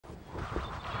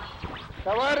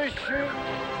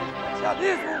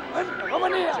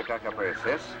ЦК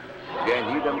КПСС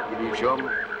Леонидом Ильичем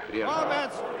Брежневым.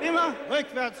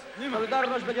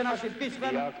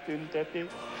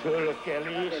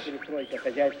 Перестройка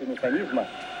хозяйственного механизма,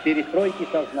 перестройки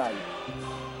сознания.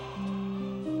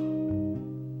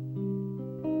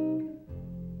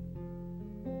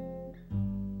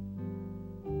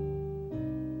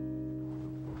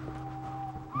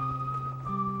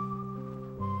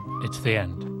 It's the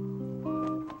end.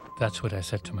 That's what I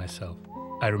said to myself.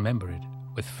 I remember it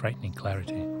with frightening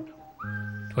clarity.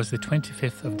 It was the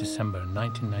 25th of December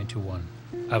 1991.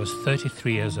 I was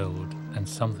 33 years old and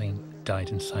something died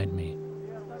inside me.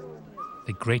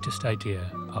 The greatest idea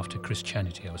after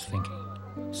Christianity, I was thinking.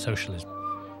 Socialism.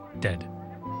 Dead.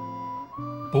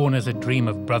 Born as a dream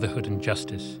of brotherhood and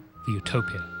justice, the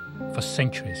utopia. For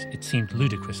centuries it seemed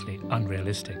ludicrously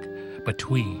unrealistic, but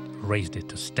we raised it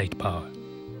to state power.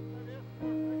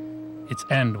 Its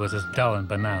end was as dull and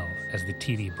banal as the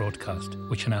TV broadcast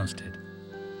which announced it.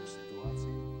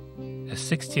 A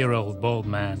 60-year-old bald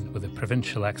man with a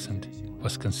provincial accent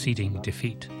was conceding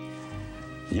defeat.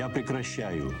 Я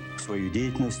прекращаю свою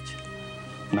деятельность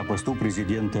на посту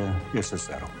президента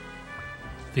СССР.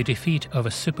 The defeat of a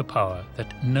superpower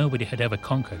that nobody had ever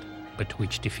conquered, but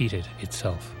which defeated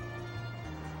itself.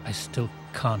 I still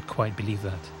can't quite believe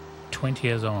that. 20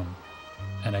 years on,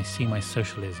 and I see my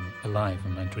socialism alive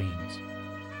in my dreams.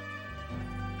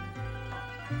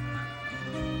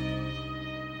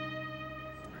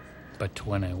 But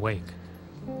when I wake,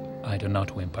 I do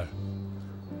not whimper.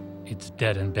 It's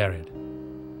dead and buried,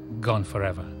 gone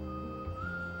forever,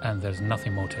 and there's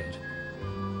nothing more to it.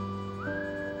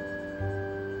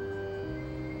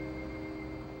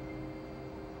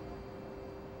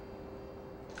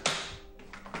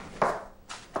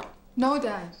 No,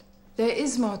 Dad. There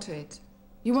is more to it.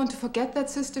 You want to forget that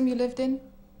system you lived in?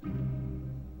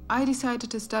 I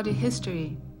decided to study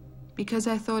history because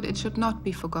I thought it should not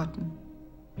be forgotten.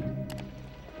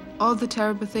 All the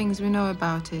terrible things we know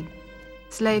about it.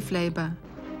 Slave labor,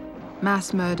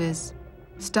 mass murders,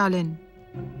 Stalin,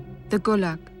 the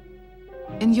Gulag.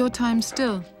 In your time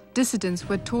still, dissidents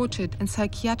were tortured in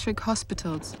psychiatric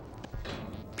hospitals.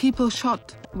 People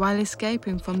shot while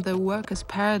escaping from the workers'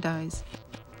 paradise.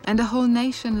 And a whole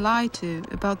nation lied to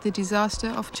about the disaster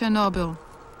of Chernobyl.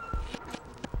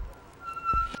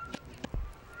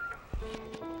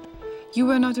 You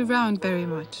were not around very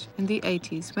much in the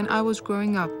 80s when I was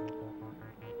growing up.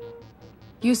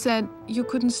 You said you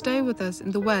couldn't stay with us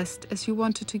in the West as you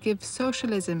wanted to give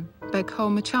socialism back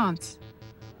home a chance.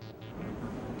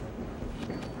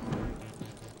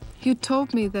 You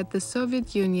told me that the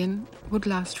Soviet Union would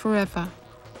last forever.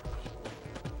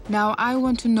 Now I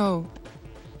want to know,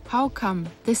 how come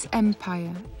this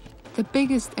empire, the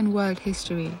biggest in world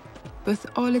history, with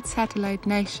all its satellite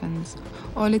nations,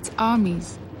 all its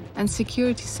armies and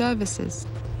security services,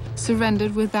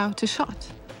 surrendered without a shot?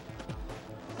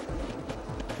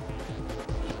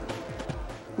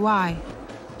 Why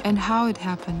and how it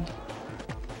happened?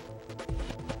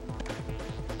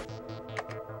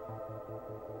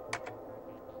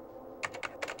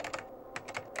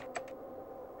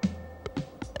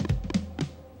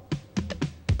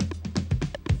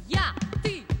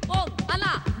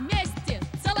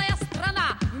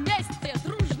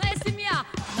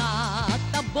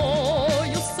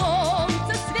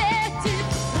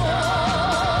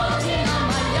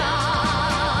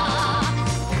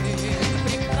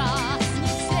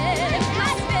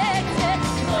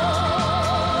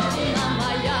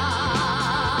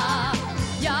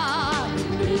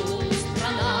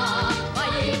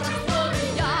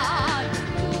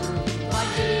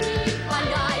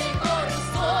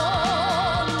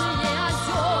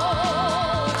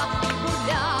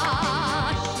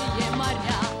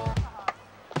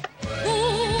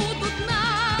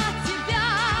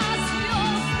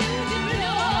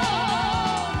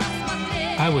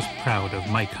 I was proud of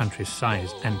my country's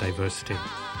size and diversity.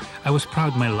 I was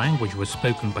proud my language was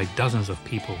spoken by dozens of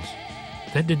peoples.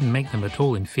 That didn't make them at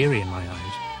all inferior in my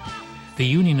eyes. The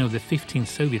Union of the 15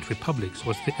 Soviet republics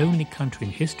was the only country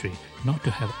in history not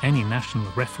to have any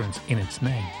national reference in its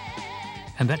name.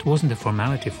 And that wasn't a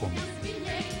formality for me.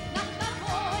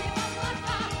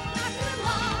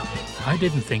 I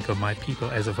didn't think of my people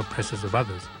as of oppressors of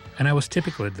others, and I was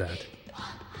typical at that.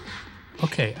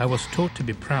 Okay, I was taught to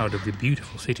be proud of the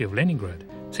beautiful city of Leningrad,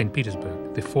 St.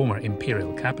 Petersburg, the former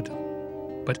imperial capital.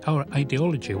 But our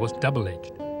ideology was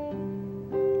double-edged.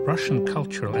 Russian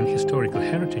cultural and historical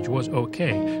heritage was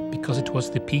okay because it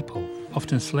was the people,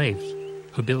 often slaves,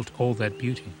 who built all that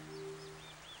beauty.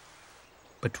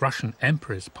 But Russian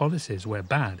emperors' policies were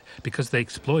bad because they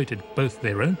exploited both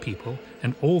their own people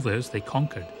and all those they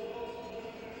conquered.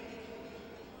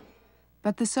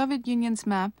 But the Soviet Union's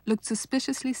map looked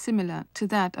suspiciously similar to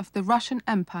that of the Russian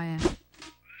Empire.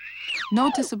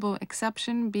 Noticeable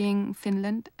exception being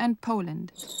Finland and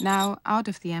Poland, now out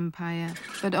of the empire,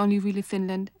 but only really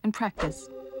Finland in practice.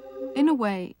 In a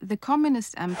way, the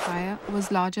Communist Empire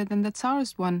was larger than the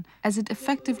Tsarist one, as it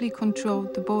effectively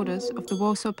controlled the borders of the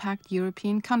Warsaw Pact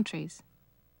European countries.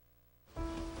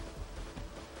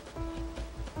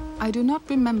 I do not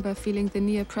remember feeling the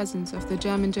near presence of the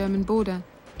German-German border,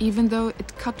 even though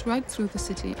it cut right through the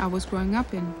city I was growing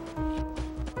up in,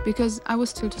 because I was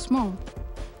still too small.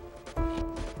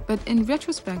 But in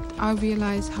retrospect, I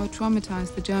realize how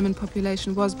traumatized the German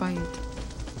population was by it.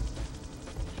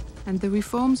 And the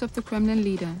reforms of the Kremlin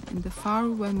leader in the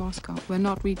faraway Moscow were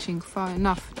not reaching far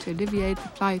enough to alleviate the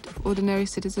plight of ordinary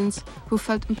citizens who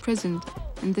felt imprisoned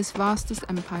in this vastest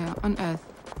empire on earth.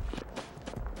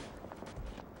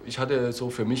 Ich hatte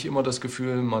so für mich immer das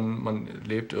Gefühl, man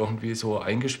lebt irgendwie so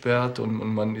eingesperrt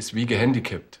und man ist wie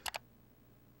gehandicapt.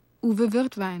 Uwe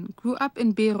Wirtwein grew up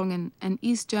in Behrungen, an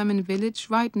East German village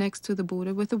right next to the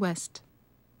border with the West.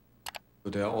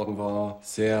 Der Ort war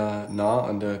sehr nah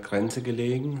an der Grenze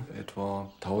gelegen, etwa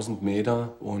 1000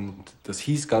 Meter. Und das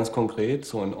hieß ganz konkret,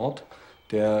 so ein Ort,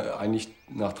 der eigentlich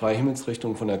nach 3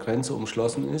 Himmelsrichtungen von der Grenze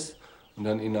umschlossen ist und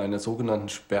dann in einer sogenannten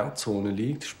Sperrzone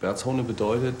liegt. Sperrzone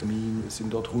bedeutet, es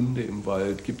sind dort Hunde im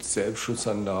Wald, gibt es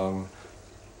Selbstschutzanlagen.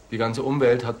 Die ganze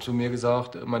Umwelt hat zu mir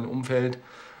gesagt, mein Umfeld,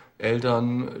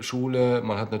 Eltern, Schule,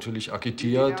 man hat natürlich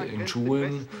agitiert in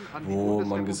Schulen, wo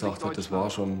man gesagt hat, das war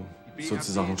schon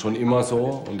sozusagen schon immer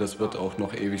so und das wird auch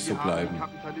noch ewig so bleiben.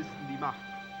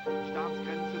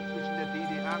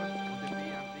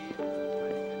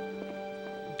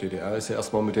 DDR ist ja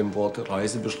erstmal mit dem Wort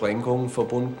Reisebeschränkung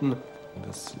verbunden.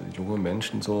 Dass junge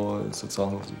Menschen so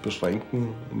sozusagen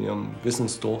beschränken in ihrem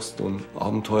Wissensdurst und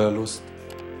Abenteuerlust.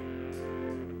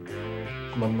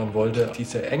 Man wollte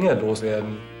diese Enge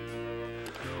loswerden.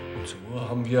 Und so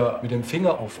haben wir mit dem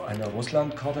Finger auf einer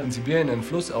Russlandkarte in Sibirien einen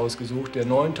Fluss ausgesucht, der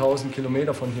 9000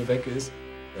 Kilometer von hier weg ist.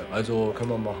 Also können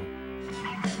wir machen.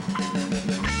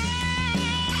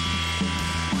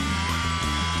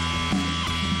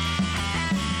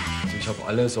 Also ich habe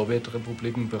alle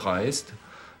Sowjetrepubliken bereist,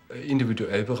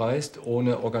 individuell bereist,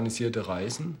 ohne organisierte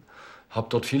Reisen. Habe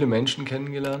dort viele Menschen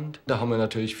kennengelernt. Da haben wir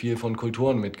natürlich viel von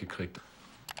Kulturen mitgekriegt.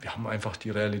 Wir haben einfach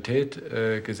die Realität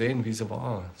gesehen, wie sie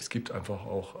war. Es gibt einfach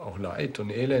auch Leid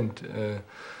und Elend.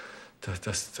 Da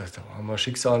haben wir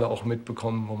Schicksale auch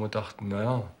mitbekommen, wo wir dachten,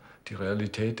 naja, die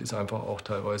Realität ist einfach auch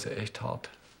teilweise echt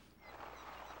hart.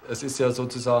 Es ist ja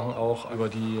sozusagen auch über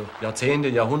die Jahrzehnte,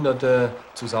 Jahrhunderte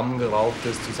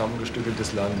zusammengeraubtes,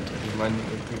 zusammengestückeltes Land. Ich meine,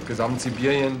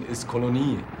 Gesamt-Sibirien ist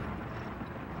Kolonie.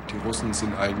 Die Russen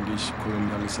sind eigentlich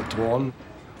Kolonialisatoren.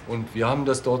 Und wir haben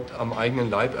das dort am eigenen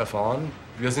Leib erfahren.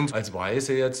 Wir sind als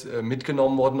Weiße jetzt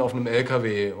mitgenommen worden auf einem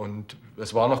LKW und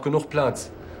es war noch genug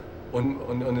Platz. Und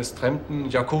es trennten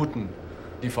Jakuten.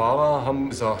 Die Fahrer haben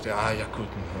gesagt, ja, Jakuten,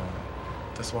 ja.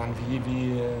 Das waren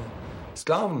wie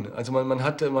Sklaven. Also man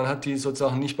hat die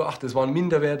sozusagen nicht beachtet. Es waren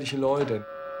minderwertige Leute.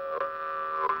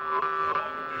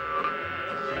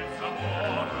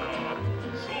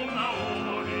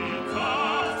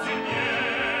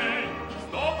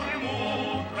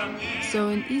 So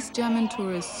when East German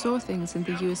tourists saw things in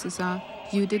the USSR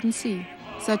you didn't see,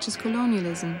 such as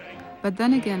colonialism. But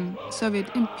then again,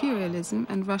 Soviet imperialism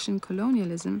and Russian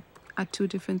colonialism are two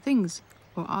different things.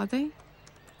 Or are they?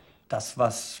 Das,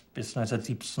 was bis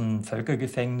 1917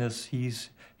 Völkergefängnis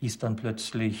hieß, hieß dann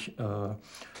plötzlich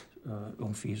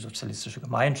irgendwie sozialistische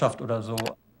Gemeinschaft oder so.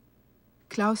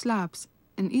 Klaus Labs,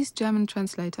 an East German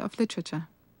translator of literature.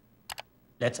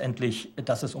 Letztendlich,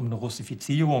 dass es um eine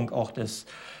Russifizierung auch des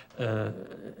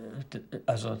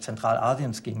also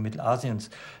Zentralasiens gegen Mittelasiens,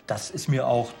 das ist mir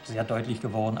auch sehr deutlich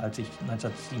geworden, als ich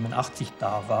 1987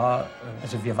 da war.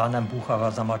 Also wir waren am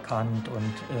Bucharer Samarkand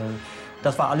und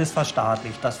das war alles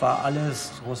verstaatlicht, das war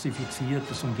alles russifiziert,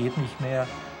 das umgeht nicht mehr.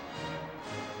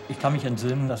 Ich kann mich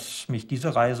entsinnen, dass mich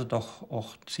diese Reise doch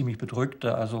auch ziemlich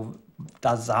bedrückte. Also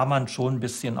da sah man schon ein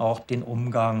bisschen auch den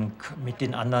Umgang mit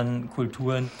den anderen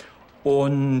Kulturen.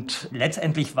 Und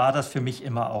letztendlich war das für mich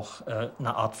immer auch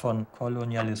eine Art von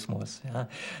Kolonialismus. Ja.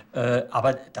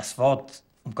 Aber das Wort,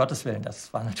 um Gottes Willen,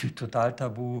 das war natürlich total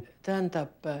tabu.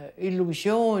 Tähendab,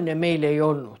 illusioone meil ei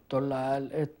olnud tol ajal,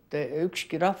 et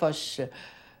ükski rahvas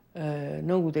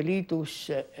Nõukogude Liidus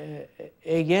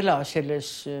ei ela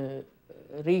selles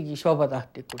riigis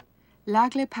vabatahtlikult.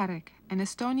 Lagle Parek, an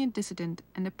Estonian dissident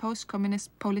and a post-communist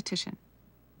politician.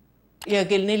 Ja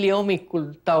kell 4 hommikul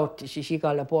taoti siis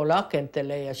igale poole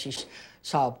akentele ja siis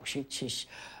saabusid siis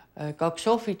 2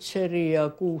 ohvitseri ja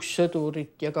 6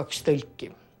 sõdurit ja 2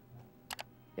 tõlki.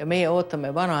 Ja meie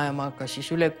ootame vanaemaga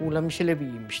siis ülekuulamisele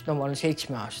viimist. No ma olen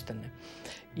 7-aastane.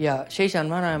 Ja seisan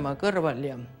vanaema kõrval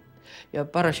ja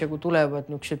parasjagu tulevad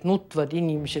niisugused nutvad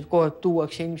inimesed, kogu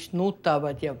tuuakse inimesed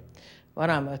nutavad ja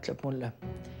vanaema ütleb mulle,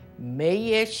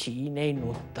 meie siin ei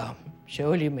nuta. See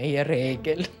oli meie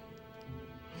reegel.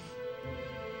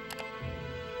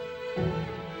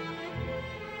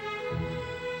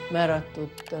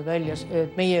 Määratud väljas,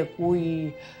 et meie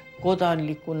kui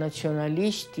kodanliku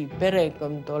natsionalisti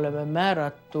perekond oleme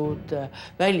määratud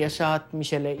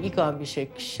väljasaatmisele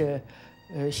igamiseks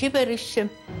Siberisse.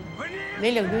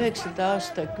 49.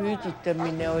 aasta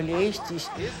küüditamine oli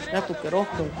Eestis natuke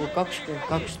rohkem kui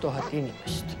 22 000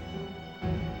 inimest.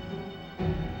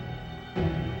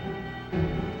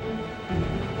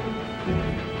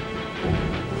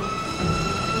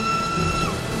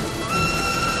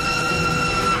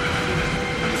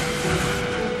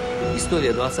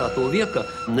 История 20 века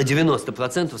на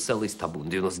 90% стала из табу,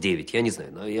 99%, я не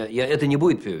знаю, но это не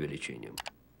будет преувеличением.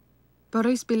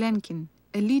 Boris Bilenkin,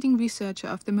 a leading researcher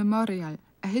of the Memorial,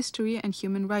 a History and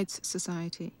Human Rights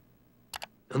Society.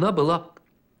 Она была,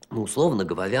 условно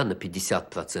говоря, на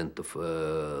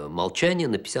 50% молчания,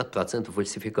 на 50%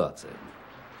 фальсификация.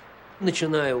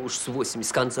 Начиная уж с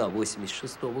конца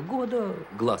 1986 года,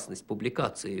 гласность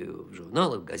публикаций в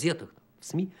журналах, газетах, в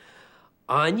СМИ,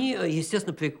 а они,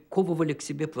 естественно, приковывали к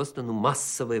себе просто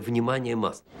массовое внимание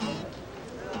масс.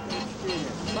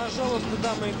 Пожалуйста,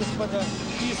 дамы и господа,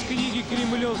 из книги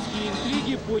 «Кремлевские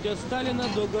интриги. Путь от Сталина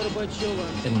до Горбачева».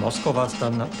 In Moskau war es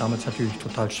dann damals natürlich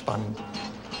total spannend.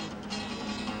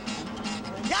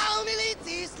 Я у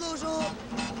милиции служу,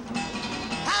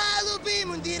 голубый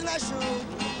мундир ношу,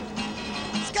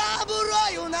 с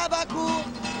кобурою на боку,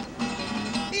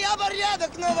 я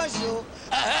порядок навожу.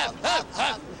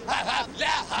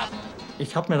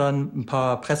 Ich habe mir dann ein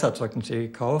paar Presseerzeugnisse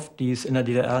gekauft, die es in der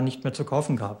DDR nicht mehr zu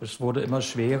kaufen gab. Es wurde immer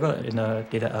schwerer, in der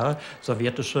DDR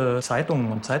sowjetische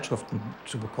Zeitungen und Zeitschriften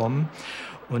zu bekommen.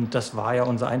 Und das war ja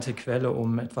unsere einzige Quelle,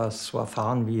 um etwas zu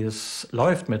erfahren, wie es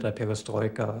läuft mit der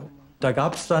Perestroika. Da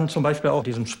gab es dann zum Beispiel auch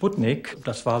diesen Sputnik.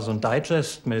 Das war so ein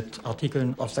Digest mit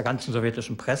Artikeln aus der ganzen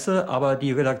sowjetischen Presse. Aber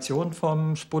die Redaktion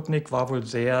vom Sputnik war wohl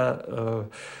sehr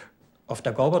auf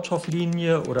der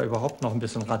Gorbatchev-Linie oder überhaupt noch ein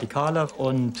bisschen radikaler.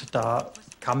 Und da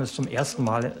kam es zum ersten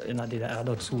Mal in der DDR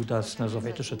dazu, dass eine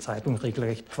sowjetische Zeitung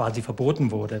regelrecht quasi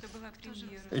verboten wurde.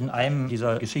 In einem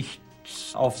dieser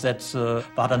Geschichtsaufsätze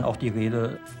war dann auch die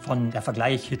Rede von der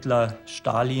Vergleich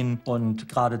Hitler-Stalin. Und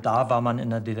gerade da war man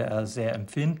in der DDR sehr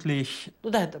empfindlich. No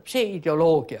tähendab, see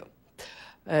ideoloogia,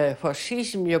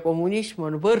 fašism ja kommunism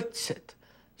on võrdsed.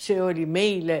 See oli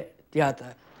meile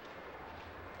teada.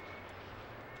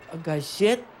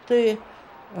 Газеты,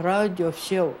 радио,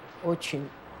 все очень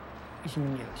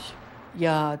изменилось.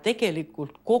 Ja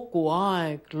tegelikult kogu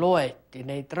aeg loeti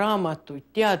neid raamatuid,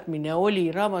 teadmine oli,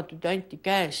 raamatuid anti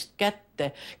käest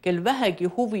kätte, kel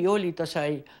vähegi huvi oli, ta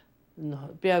sai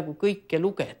peaaegu kõike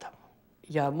lugeda.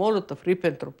 Ja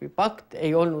Molotov-Ribbentropi pakt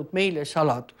ei olnud meile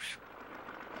saladus.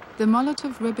 The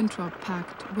Molotov-Ribbentrop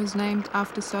Pact was named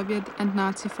after Soviet and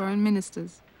Nazi foreign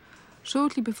ministers.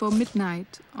 Shortly before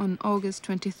midnight on August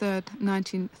 23,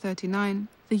 1939,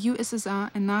 the URSS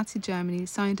and Nazi Germany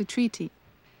signed a treaty,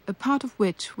 a part of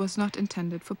which was not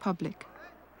intended for public.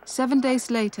 7 days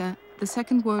later, the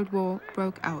Second World War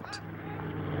broke out.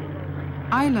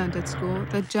 I learned at school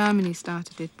that Germany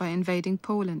started it by invading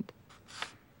Poland.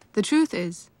 The truth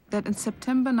is that in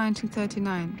September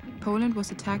 1939, Poland was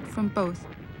attacked from both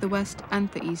the West and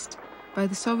the East by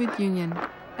the Soviet Union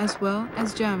as well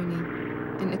as Germany,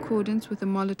 in accordance with the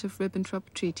Molotov-Ribbentrop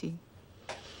Treaty.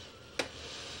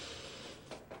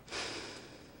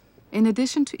 In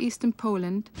addition to eastern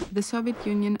Poland, the Soviet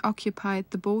Union occupied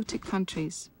the Baltic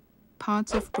countries,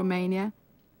 parts of Romania,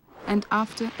 and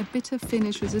after a bitter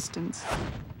Finnish resistance,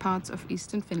 parts of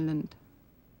eastern Finland.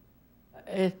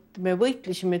 Et me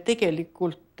võitlesime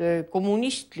tegelikult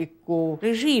kommunistliku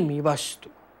režiimi vastu.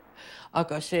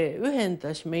 Aga see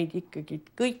ühendas meid ikkagi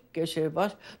kõike see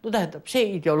tähendab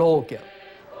see ideoloogia.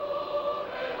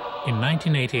 In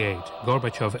 1988,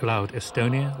 Gorbachev allowed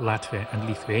Estonia, Latvia and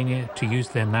Lithuania to use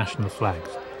their national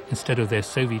flags instead of their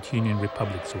Soviet Union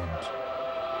republics' ones.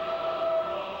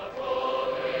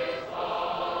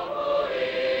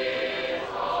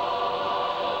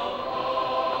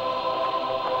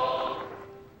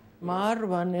 Ma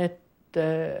arvan, et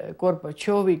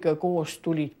Gorbatšoviga koos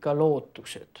tulid ka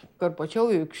lootused.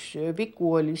 Gorbatšovi üks vigu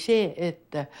oli see, et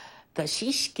ta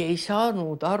siiski ei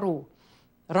saanud aru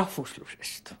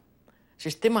rahvuslusest.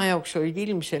 sest tema jaoks olid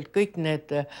ilmselt kõik need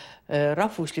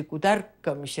rahvuslikud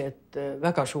ärkamised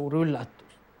väga suur üllatus.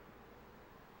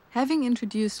 Having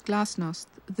introduced glasnost,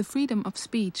 the freedom of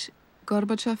speech,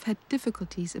 Gorbatchev had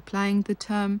difficulties applying the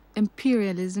term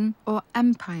imperialism or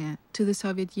empire to the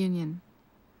Soviet Union.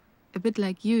 A bit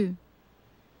like you.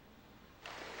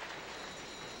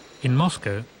 In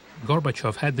Moscow,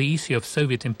 Gorbachev had the issue of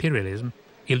Soviet imperialism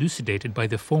elucidated by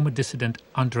the former dissident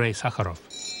Andrei Sakharov.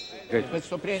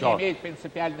 Выступление имеет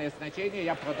принципиальное значение,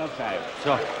 я продолжаю.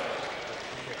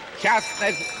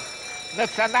 Частные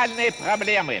национальные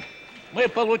проблемы мы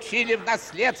получили в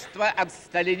наследство от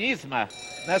сталинизма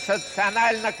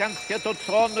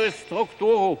национально-конституционную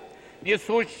структуру,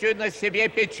 несущую на себе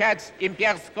печать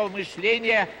имперского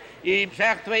мышления, и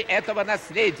жертвой этого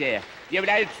наследия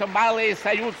являются малые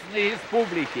союзные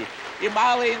республики и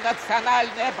малые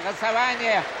национальные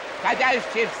образования,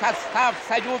 входящие в состав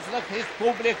союзных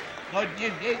республик, но не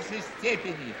в меньшей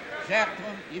степени.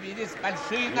 Жертвам явились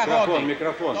большие народы,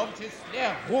 в том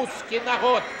числе русский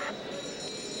народ.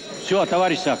 Все,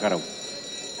 товарищ Сахаров.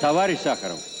 Товарищ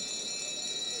Сахаров.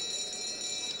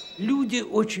 Люди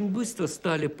очень быстро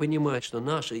стали понимать, что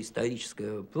наше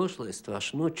историческое прошлое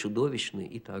страшно, чудовищно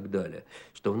и так далее.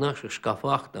 Что в наших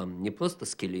шкафах там не просто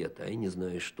скелеты, а я не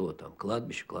знаю что там.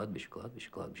 Кладбище, кладбище, кладбище,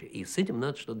 кладбище. И с этим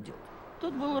надо что-то делать.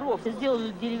 Тут был ров,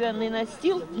 сделали деревянный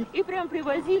настил и прям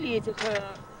привозили этих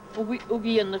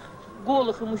убиенных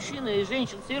голых и мужчин, и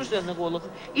женщин совершенно голых,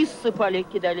 и ссыпали,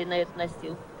 кидали на этот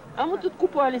настил. А мы тут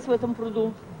купались в этом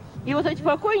пруду. И вот эти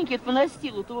покойники по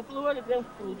настилу то выплывали прямо в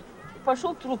пруд.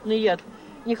 Пошел трупный яд.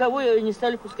 Никого не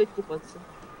стали пускать купаться.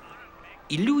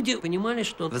 И люди понимали,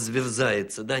 что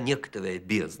разверзается, да, некоторая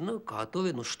бездна,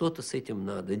 которой, что-то с этим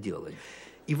надо делать.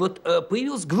 И вот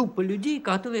появилась группа людей,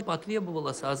 которая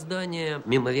потребовала создания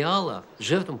мемориала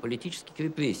жертвам политических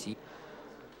репрессий.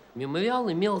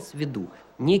 Мемориал имелся в виду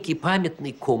некий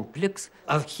памятный комплекс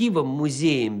архивом,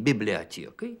 музеем,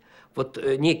 библиотекой, вот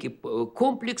некий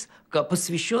комплекс,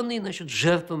 посвященный,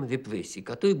 жертвам репрессий,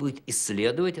 который будет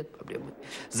исследовать эту проблему.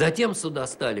 Затем сюда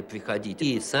стали приходить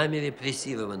и сами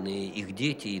репрессированные, их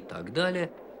дети и так далее.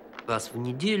 Раз в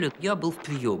неделю я был в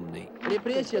приемной.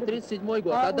 Репрессия, 37-й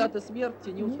год, а дата смерти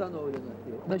не установлена.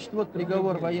 Значит, вот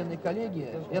приговор военной коллегии,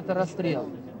 это расстрел.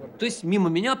 То есть мимо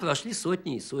меня прошли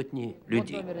сотни и сотни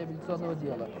людей. Вот номер реабилитационного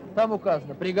дела. Там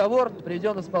указано, приговор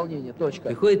приведен в исполнение, точка.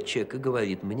 Приходит человек и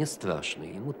говорит, мне страшно,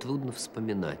 ему трудно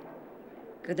вспоминать.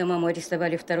 Когда маму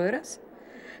арестовали второй раз,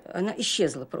 она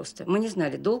исчезла просто. Мы не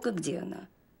знали долго, где она.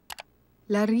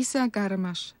 Larisa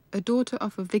Garamash, a daughter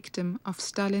of a victim of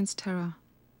Stalin's terror.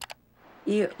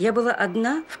 И я была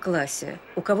одна в классе,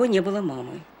 у кого не было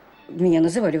мамы. Меня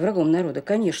называли врагом народа.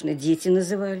 Конечно, дети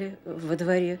называли во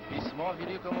дворе. Письмо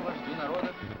великому вождю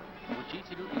народа,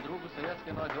 учителю и другу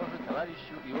советской молодежи,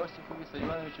 товарищу Иосифу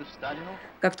Виссарионовичу Сталину.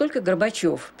 Как только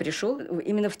Горбачев пришел,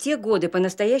 именно в те годы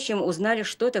по-настоящему узнали,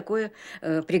 что такое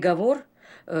приговор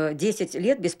 10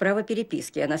 лет без права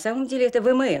переписки. А на самом деле это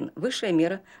ВМН, высшая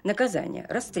мера наказания,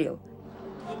 расстрел.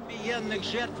 Убиенных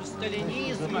жертв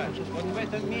сталинизма, вот в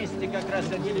этом месте как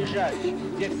раз они лежат,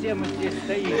 где все мы здесь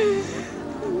стоим.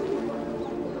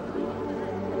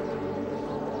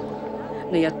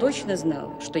 Но я точно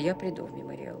знала, что я приду в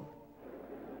мемориал.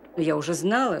 Но я уже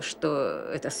знала, что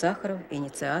это Сахаров,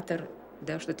 инициатор,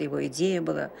 да, что это его идея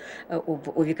была об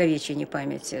увековечении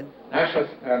памяти. Наша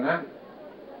страна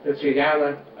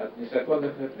потеряла от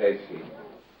незаконных репрессий,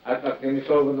 от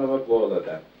организованного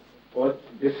голода, от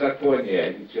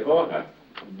беззакония и террора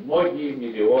многие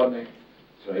миллионы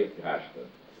своих граждан.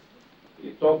 И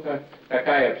только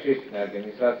такая общественная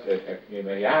организация, как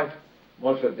 «Мемориал»,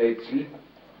 может дойти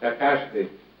до каждой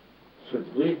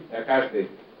судьбы, до каждой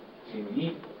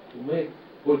семьи. И мы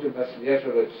будем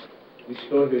отслеживать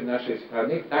историю нашей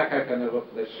страны так, как она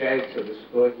воплощается в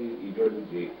истории ее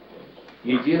людей.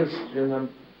 Единственным,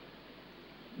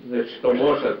 что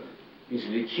может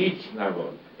излечить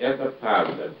народ, это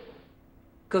правда.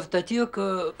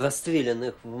 Картотека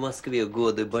расстрелянных в Москве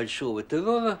годы большого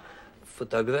террора,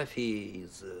 фотографии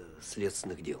из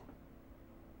следственных дел.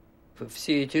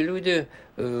 Все эти люди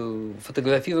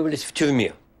фотографировались в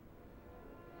тюрьме.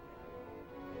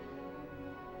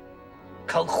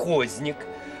 Колхозник,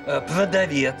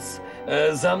 продавец,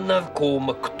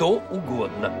 замнаркома, кто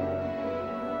угодно.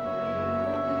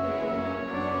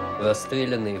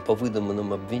 Расстрелянные по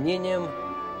выдуманным обвинениям.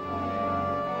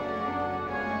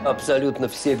 Абсолютно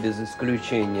все без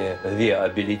исключения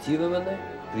реабилитированы,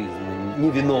 признаны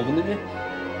невиновными.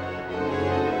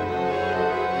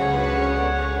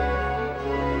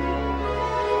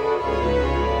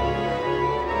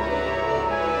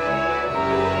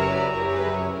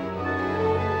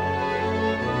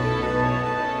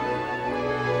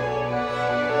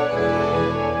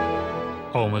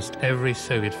 almost every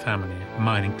Soviet family,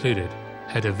 mine included,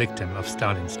 had a victim of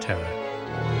Stalin's terror.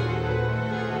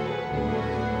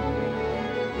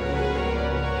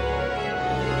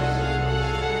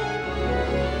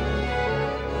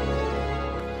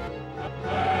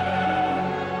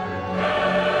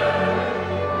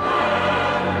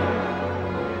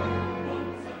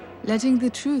 Letting the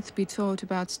truth be told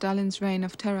about Stalin's reign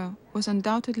of terror was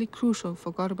undoubtedly crucial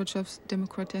for Gorbachev's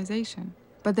democratization.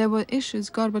 But there were issues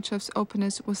Gorbachev's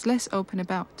openness was less open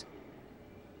about.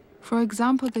 For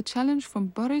example, the challenge from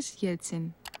Boris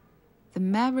Yeltsin, the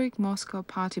maverick Moscow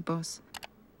party boss,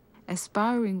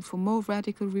 aspiring for more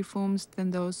radical reforms than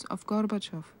those of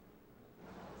Gorbachev.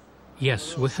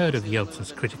 Yes, we heard of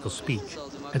Yeltsin's critical speech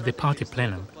at the party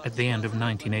plenum at the end of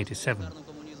 1987.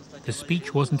 The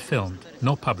speech wasn't filmed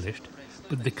nor published,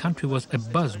 but the country was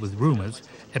abuzz with rumors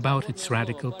about its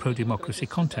radical pro-democracy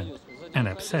content and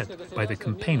upset by the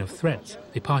campaign of threats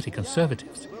the party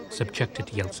conservatives subjected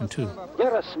Yeltsin to. Я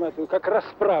рассматриваю как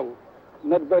расправу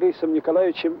над Борисом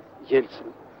Николаевичем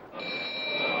Ельциным.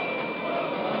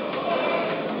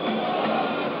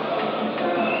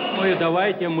 Ну и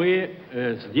давайте мы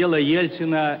с дела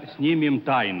Ельцина снимем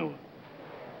тайну.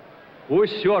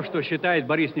 Пусть все, что считает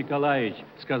Борис Николаевич,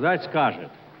 сказать, скажет.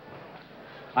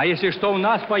 А если что у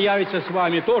нас появится с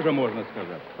вами, тоже можно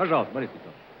сказать. Пожалуйста, Борис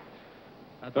Николаевич.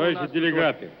 Товарищи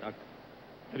делегаты,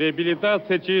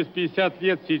 реабилитация через 50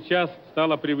 лет сейчас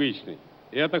стала привычной.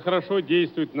 И это хорошо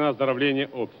действует на оздоровление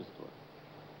общества.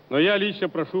 Но я лично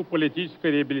прошу политической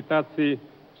реабилитации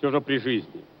все же при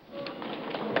жизни.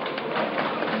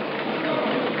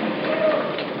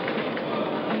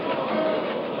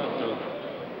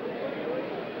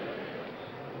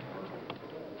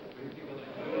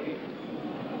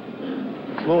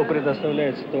 Слово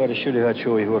предоставляется товарищу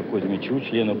Легачеву Егору Кузьмичу,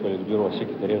 члену Политбюро,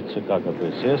 секретаря ЦК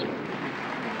КПСС.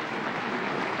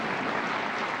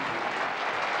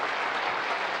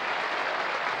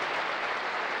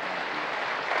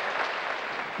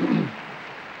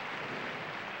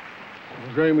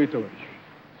 Уважаемые товарищи,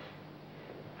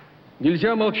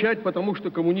 нельзя молчать, потому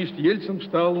что коммунист Ельцин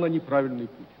встал на неправильный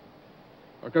путь.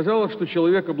 Оказалось, что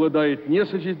человек обладает не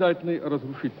созидательной, а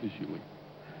разрушительной силой.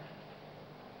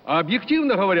 А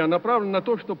объективно говоря, направлен на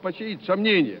то, чтобы посеять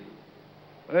сомнения.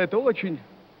 Это очень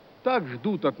так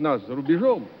ждут от нас за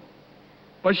рубежом.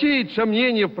 Посеять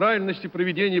сомнения в правильности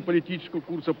проведения политического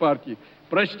курса партии.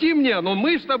 Прости мне, но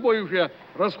мы с тобой уже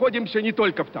расходимся не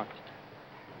только в тактике,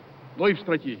 но и в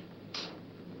стратегии.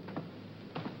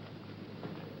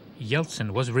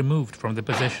 Yeltsin was removed from the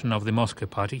position of the Moscow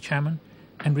party chairman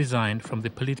and resigned from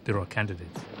the Politburo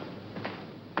candidates.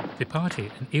 The party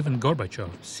and even Gorbachev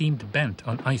seemed bent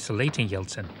on isolating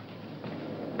Yeltsin.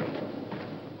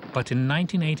 But in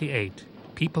 1988,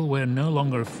 people were no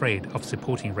longer afraid of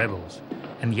supporting rebels,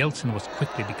 and Yeltsin was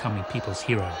quickly becoming people's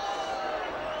hero.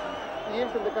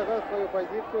 Ельцин доказал свою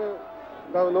позицию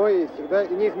давно и всегда,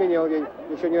 и не изменял ей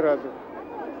еще ни разу.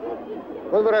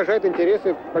 Он выражает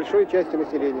интересы большой части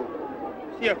населения.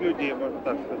 Всех людей, можно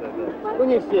так сказать, да. Ну,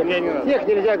 не всех. Всех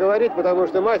нельзя говорить, потому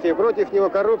что мафия против него,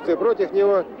 коррупция против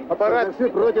него, аппарат все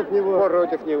против него.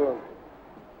 Против него.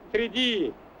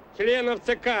 Среди членов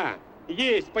ЦК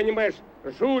есть, понимаешь,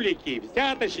 жулики,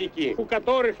 взяточники, у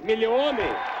которых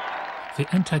миллионы. The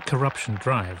anti-corruption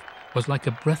drive was like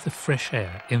a breath of fresh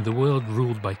air in the world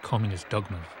ruled by communist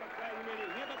dogmas.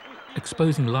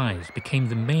 Exposing lies became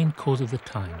the main cause of the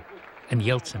time, and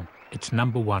Yeltsin its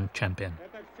 #1 champion.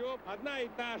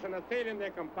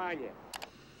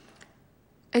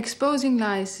 Exposing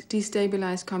lies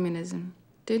destabilized communism,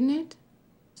 didn't it?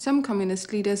 Some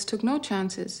communist leaders took no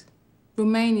chances.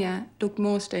 Romania looked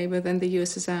more stable than the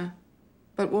URSS.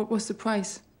 But what was the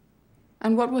price?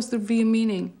 And what was the real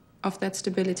meaning of that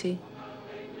stability?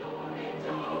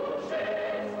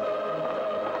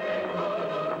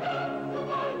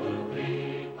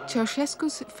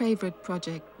 Ceausescu's favorite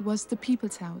project was the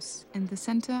People's House in the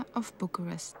center of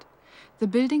Bucharest. The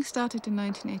building started in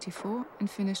 1984 and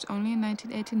finished only in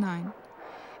 1989.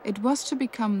 It was to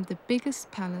become the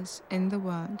biggest palace in the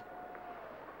world.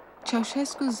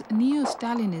 Ceausescu's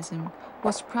neo-Stalinism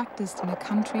was practiced in a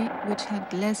country which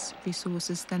had less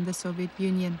resources than the Soviet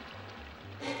Union.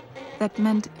 That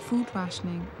meant food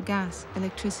rationing, gas,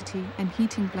 electricity, and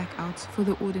heating blackouts for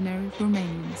the ordinary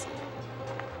Romanians.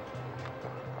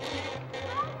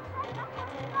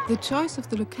 The choice of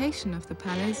the location of the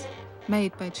palace,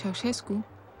 made by Ceausescu,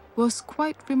 was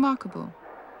quite remarkable.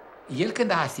 El,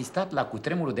 când a asistat la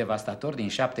cutremurul devastator din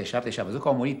 77 și a văzut că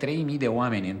au murit 3.000 de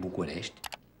oameni în București,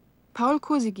 Paul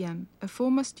Kosigian, a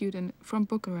former student from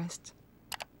Bucharest.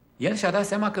 El și-a dat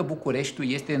seama că Bucureștiul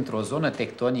este într-o zonă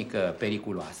tectonică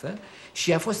periculoasă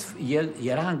și el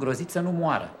era îngrozit să nu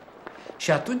moară.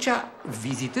 Și atunci,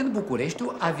 vizitând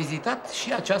Bucureștiul, a vizitat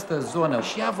și această zonă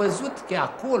și a văzut că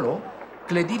acolo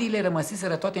clădirile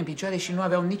rămăseseră toate în picioare și nu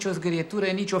aveau nicio zgârietură,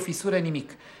 nicio fisură,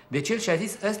 nimic. Deci el și-a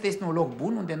zis, ăsta este un loc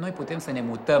bun unde noi putem să ne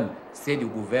mutăm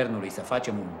sediul guvernului, să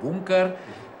facem un bunker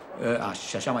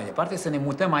și așa mai departe, să ne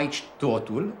mutăm aici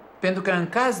totul, pentru că în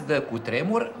caz de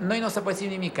cutremur, noi nu o să pățim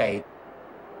nimic aici.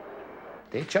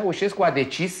 Deci Ceaușescu a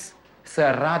decis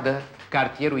să radă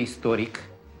cartierul istoric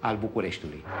al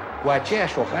Bucureștiului. Cu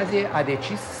aceeași ocazie a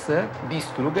decis să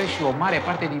distrugă și o mare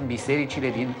parte din bisericile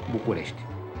din București.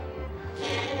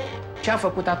 Ce a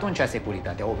făcut atunci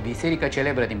securitatea? O biserică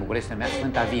celebră din București se numea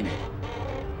Sfânta Vine.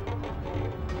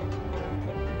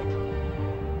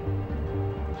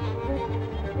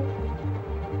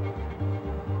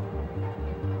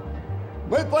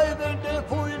 Măi, păi,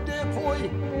 de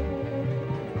foi,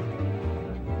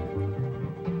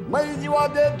 măi,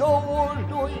 ziua de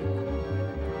 22,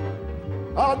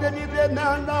 a venit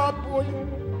vremea înapoi,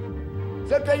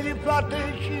 să trăim, frate,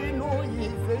 și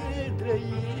noi să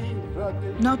trăim,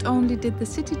 frate. Not only did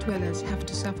the city dwellers have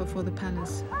to suffer for the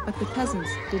palace, but the peasants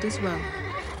did as well.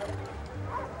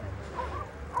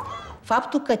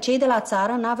 Faptul că cei de la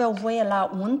țară n-aveau voie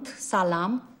la unt,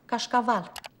 salam,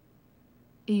 cașcaval.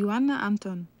 Ioana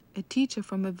Anton, a teacher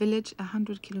from a village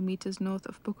 100 kilometers north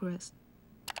of Bucharest.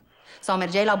 Sau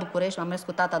mergeai la București, am mers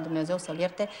cu tata, Dumnezeu să-l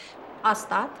ierte, a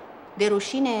stat, de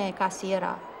rușine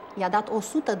casiera i-a dat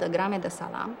 100 de grame de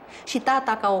salam și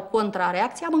tata, ca o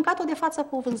contrareacție, a mâncat-o de față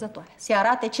cu vânzătoare. Se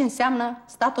arate ce înseamnă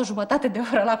stat o jumătate de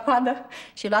oră la coadă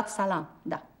și luat salam,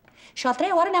 da. Și a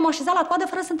treia oară ne-am așezat la coadă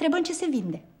fără să întrebăm ce se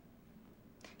vinde.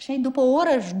 Și după o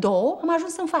oră și două am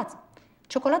ajuns în față.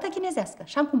 Ciocolată chinezească.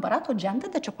 Și am cumpărat o geantă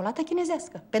de ciocolată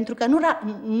chinezească. Pentru că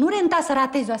nu renta să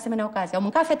ratezi o asemenea ocazie. Au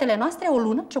mâncat fetele noastre o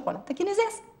lună ciocolată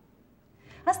chinezească.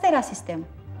 Asta era sistemul.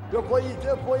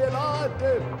 Locuițe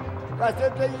foielate, ca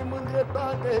să trăim în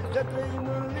dreptate, să trăim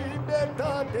în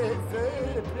libertate, să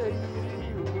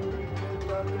trăim în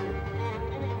libertate.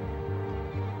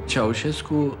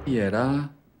 Ceaușescu era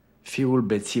fiul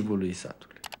bețivului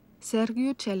satului.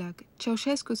 Sergiu Celag,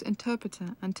 Ceaușescu's interpreter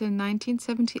until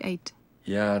 1978.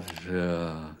 Iar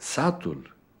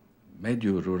satul,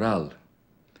 mediul rural,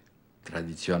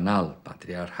 tradițional,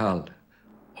 patriarhal,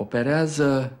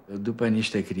 operează după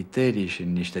niște criterii și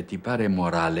niște tipare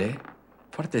morale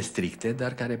foarte stricte,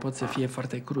 dar care pot să fie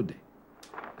foarte crude.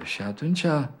 Și atunci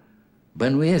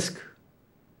bănuiesc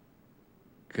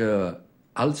că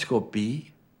alți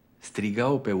copii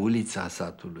strigau pe ulița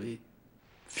satului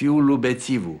fiul lui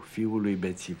Bețivu, fiul lui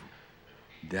Bețivu.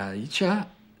 De aici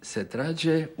se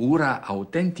trage ura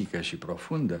autentică și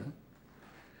profundă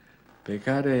pe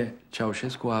care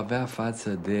Ceaușescu o avea față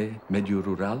de mediul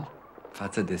rural,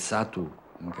 față de satul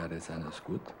în care s-a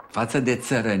născut, față de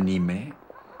țărănime.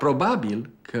 Probabil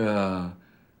că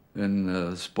în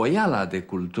spoiala de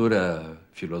cultură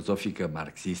filozofică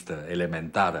marxistă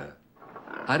elementară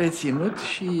a reținut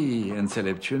și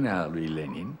înțelepciunea lui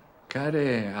Lenin,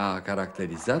 care a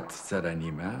caracterizat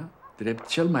țărănimea drept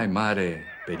cel mai mare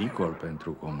pericol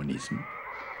pentru comunism.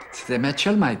 Se temea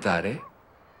cel mai tare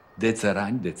de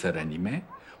țărani, de țărănime,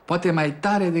 poate mai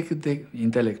tare decât de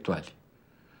intelectuali.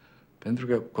 Pentru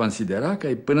că considera că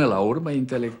până la urmă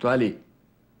intelectualii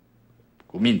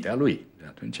cu mintea lui de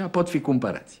atunci pot fi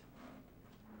cumpărați.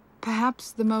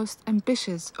 Perhaps the most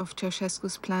ambitious of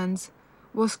Ceaușescu's plans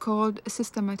was called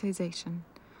systematization.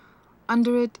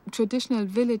 Under it, traditional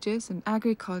villages and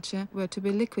agriculture were to be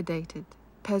liquidated,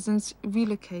 peasants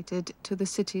relocated to the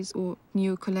cities or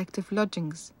new collective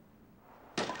lodgings.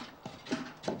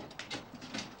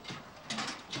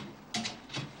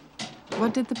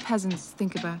 What did the peasants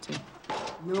think about it?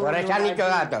 Nu rășea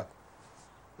niciodată.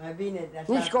 Mai bine de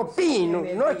așa. Nici copiii,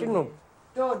 nu.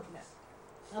 Tot.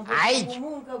 Aici.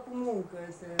 Cu muncă,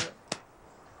 să...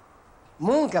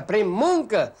 Muncă, prin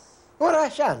muncă.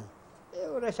 Orășan.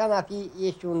 Orășan a fi,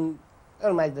 ești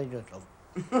îl mai de jos om.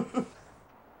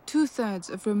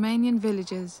 2/3 of Romanian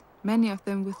villages, many of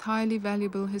them with highly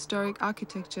valuable historic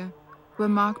architecture,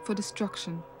 were marked for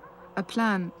destruction, a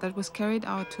plan that was carried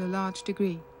out to a large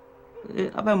degree.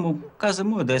 Aveam o casă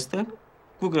modestă,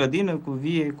 cu grădină, cu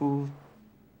vie,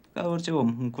 ca orice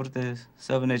om, în curte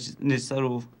să avea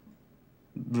necesarul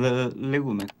de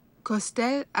legume.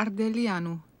 Costel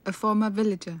Ardelianu, a former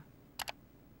villager.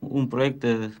 Un proiect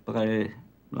pe care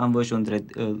l-am văzut și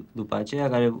după aceea,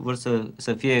 care vor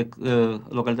să fie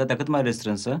localitatea cât mai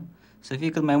restrânsă, să fie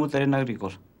cât mai mult teren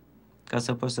agricol, ca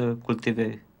să poată să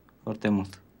cultive foarte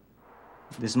mult.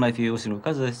 Deci să mai fie o singură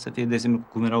casă, să fie, de exemplu,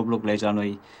 cum erau blocurile aici la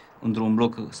noi, într-un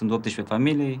bloc sunt 18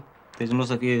 familii, deci nu o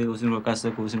să fie o singură casă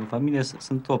cu o singură familie,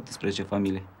 sunt 18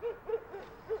 familii.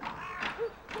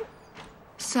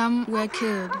 Some were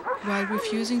killed while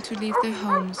refusing to leave their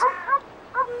homes.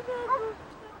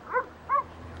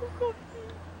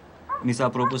 Mi s-a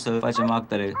propus să facem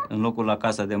actele în locul la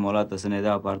casa demolată să ne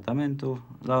dea apartamentul,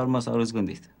 la urmă s-au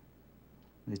răzgândit.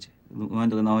 Deci, în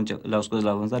momentul când le-au scos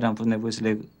la vânzare, am fost nevoie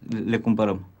să le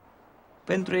cumpărăm.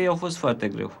 Pentru ei au fost foarte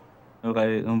greu,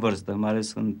 care în vârstă, mai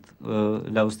ales când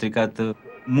le-au stricat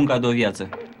munca de o viață.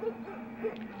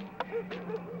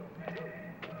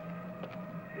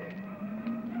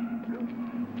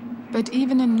 But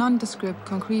even in nondescript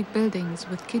concrete buildings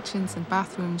with kitchens and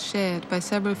bathrooms shared by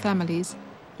several families,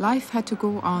 life had to go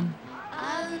on.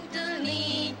 A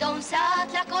întâlnit-o în sat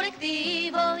la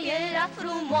colectivă, era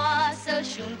frumoasă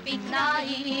și un pic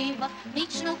naivă,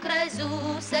 nici nu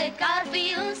crezuse că ar fi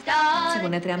în stare. Sigur,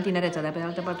 ne trăiam tinerețea, dar pe de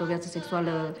altă parte o viață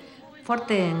sexuală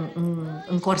foarte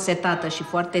încorsetată și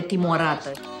foarte timorată.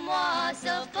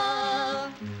 Frumoasă fă.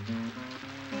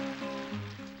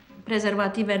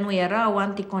 Prezervative nu erau,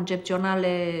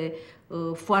 anticoncepționale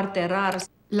foarte rar.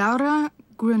 Laura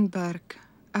Grunberg,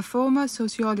 a former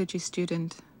sociology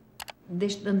student.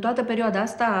 Deci, în toată perioada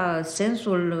asta,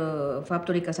 sensul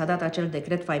faptului că s-a dat acel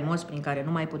decret faimos prin care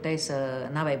nu mai puteai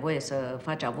n-aveai voie să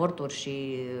faci avorturi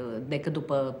și decât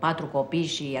după 4 copii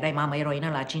și erai mamă eroină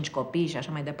la 5 copii și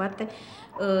așa mai departe,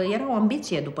 era o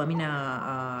ambiție, după mine,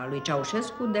 a lui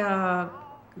Ceaușescu de a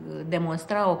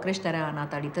demonstra o creștere a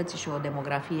natalității și o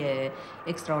demografie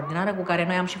extraordinară cu care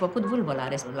noi am și făcut vâlvă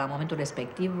la momentul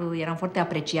respectiv. Eram foarte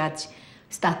apreciați,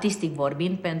 statistic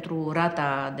vorbind, pentru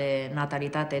rata de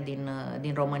natalitate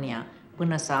din România,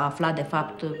 până s-a aflat de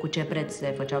fapt cu ce preț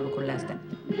se făceau lucrurile astea.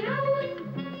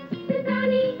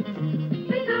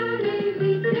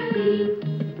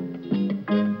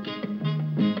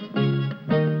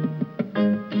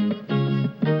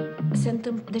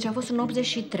 Deci a fost în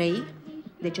 83,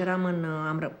 deci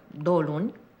am 2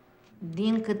 luni,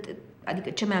 adică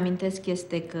ce mi-amintesc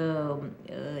este că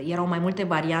erau mai multe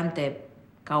variante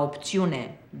ca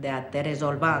opțiune de a te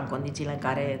rezolva în condițiile în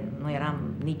care nu eram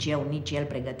nici eu, nici el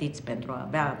pregătiți pentru a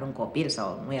avea un copil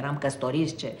sau nu eram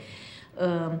căsătoriți.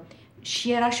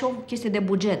 Și era și o chestie de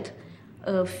buget.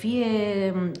 Fie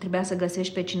trebuia să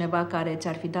găsești pe cineva care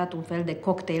ți-ar fi dat un fel de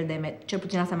cocktail, cel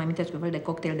puțin asta mi-amintesc, un fel de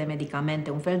cocktail de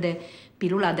medicamente, un fel de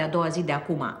pilula de a doua zi de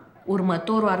acum.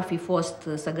 Următorul ar fi fost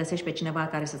să găsești pe cineva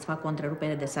care să-ți facă o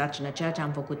întrerupere de sarcină, ceea ce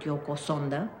am făcut eu cu o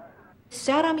sondă.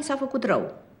 Seara mi s-a făcut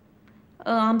rău.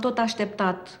 Am tot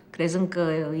așteptat, crezând că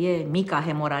e mica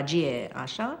hemoragie,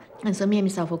 așa, însă mie mi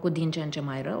s-a făcut din ce în ce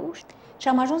mai rău și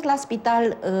am ajuns la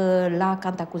spital la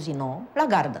Cantacuzino, la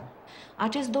gardă.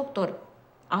 Acest doctor,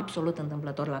 absolut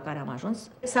întâmplător la care am ajuns,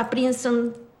 s-a prins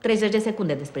în 30 de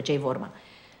secunde despre ce-i vorba.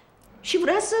 Și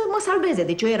vrea să mă salveze.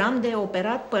 Deci eu eram de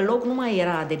operat pe loc, nu mai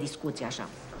era de discuție așa.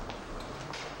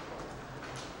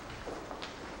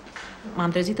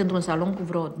 M-am trezit într-un salon cu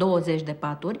vreo 20 de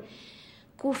paturi,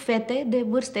 cu fete de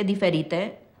vârste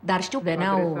diferite, dar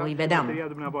îi vedeam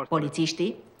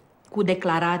polițiștii, cu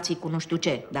declarații, cu nu știu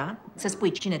ce, da? Să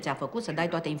spui cine ți-a făcut, să dai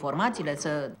toate informațiile,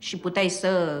 și puteai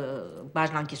să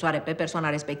bagi la închisoare pe persoana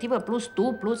respectivă, plus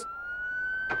tu, plus...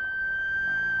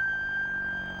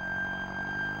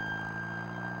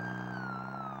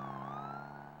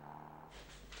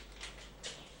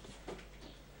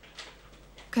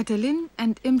 Cătălin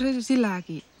and Imre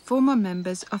Szilágyi, former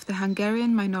members of the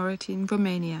Hungarian minority in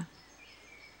Romania.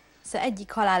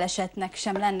 Egyik halálesetnek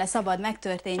sem lenne szabad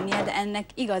megtörténnie, de ennek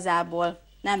igazából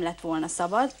nem lett volna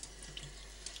szabad.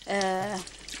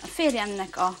 A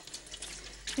férjemnek a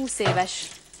 20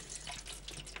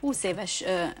 éves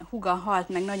húga halt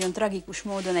meg nagyon tragikus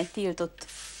módon egy tiltott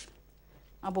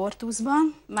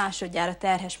abortuszban. Másodjára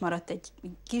terhes maradt egy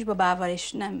kisbabával,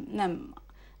 és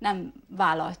nem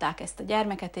vállalták ezt a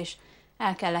gyermeket, és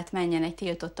el kellett menjen egy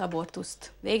tiltott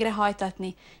abortuszt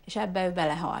végrehajtatni, és ebbe ő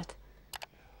belehalt.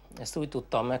 Ezt úgy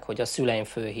tudtam meg, hogy a szüleim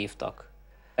fölhívtak.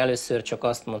 Először csak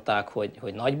azt mondták,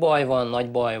 hogy nagy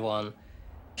baj van,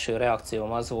 és a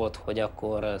reakcióm az volt, hogy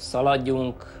akkor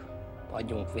szaladjunk,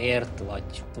 adjunk vért,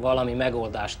 vagy valami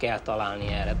megoldást kell találni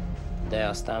erre. De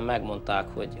aztán megmondták,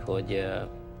 hogy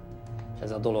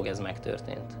ez a dolog ez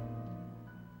megtörtént.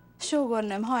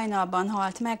 Sógornőm hajnalban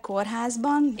halt meg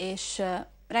kórházban, és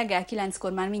reggel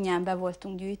 9-kor már mindnyájan be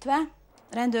voltunk gyűjtve.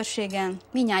 Rendőrségen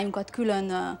mindnyájunkat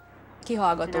külön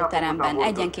kihallgatóteremben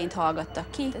egyenként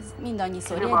hallgattak ki. Ez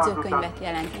mindannyiszor jegyzőkönyvet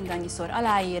jelent, mindannyiszor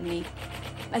aláírni.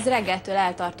 Ez reggeltől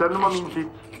eltartott estig.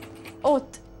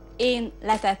 Ott én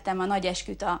letettem a nagy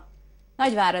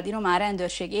nagyváradi román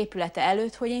rendőrség épülete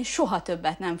előtt, hogy én soha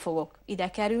többet nem fogok ide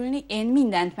kerülni, én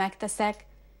mindent megteszek,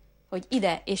 hogy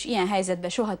ide és ilyen helyzetbe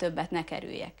soha többet ne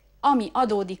kerüljek. Ami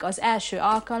adódik az első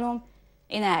alkalom,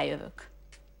 én eljövök.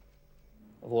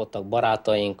 Voltak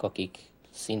barátaink, akik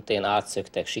szintén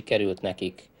átszöktek, sikerült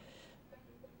nekik.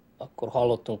 Akkor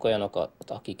hallottunk olyanokat,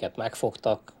 akiket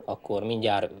megfogtak, akkor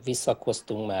mindjárt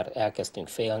visszakoztunk, mert elkezdtünk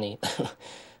félni,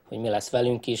 hogy mi lesz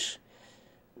velünk is.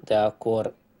 De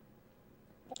akkor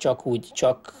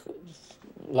csak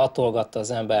latolgatta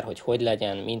az ember, hogy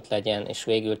legyen, mint legyen, és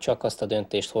végül csak azt a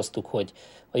döntést hoztuk, hogy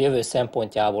a jövő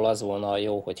szempontjából az volna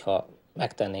jó, hogyha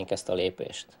megtennénk ezt a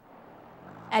lépést.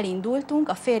 Elindultunk,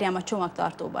 a férjem a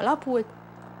csomagtartóba lapult,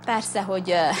 persze,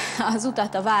 hogy az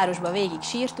utat a városba végig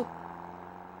sírtuk.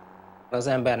 Az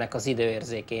embernek az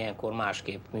időérzéke ilyenkor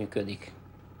másképp működik,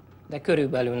 de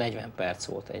körülbelül 40 perc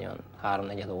volt, egy olyan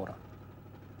 3-4 óra.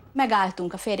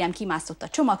 Megálltunk, a férjem kimászott a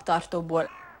csomagtartóból.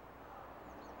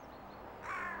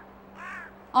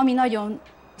 Ami nagyon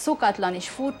szokatlan és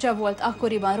furcsa volt,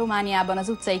 akkoriban Romániában az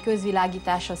utcai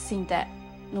közvilágítás az szinte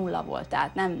nulla volt,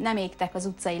 tehát nem égtek az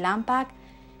utcai lámpák,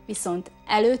 viszont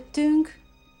előttünk,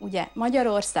 ugye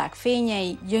Magyarország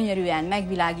fényei gyönyörűen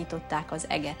megvilágították az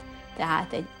eget.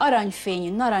 Tehát egy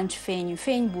aranyfényű, narancsfényű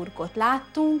fényburkot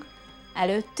láttunk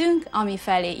előttünk, ami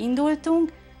felé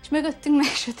indultunk, és mögöttünk meg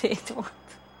sötét volt.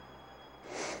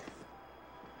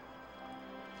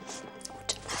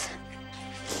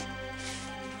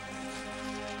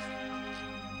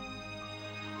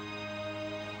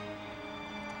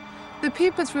 The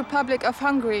People's Republic of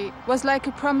Hungary was like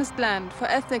a promised land for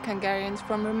ethnic Hungarians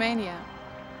from Romania.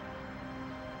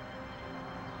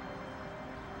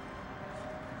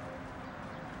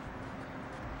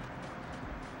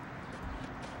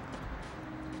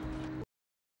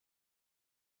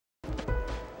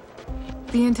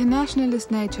 The internationalist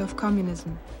nature of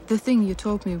communism, the thing you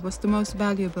told me was the most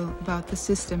valuable about the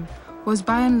system, was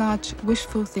by and large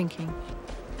wishful thinking.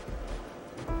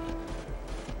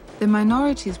 The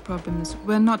minorities' problems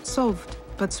were not solved,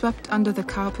 but swept under the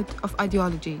carpet of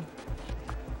ideology.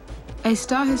 A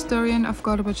star historian of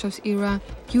Gorbachev's era,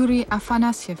 Yuri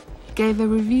Afanasyev, gave a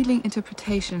revealing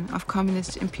interpretation of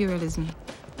communist imperialism.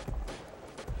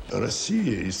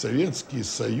 Россия и Советский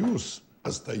Союз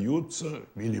остаются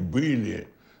или были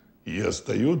и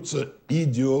остаются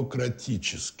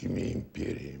идеократическими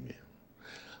империями,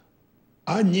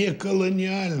 а не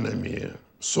колониальными,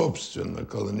 собственно,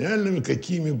 колониальными,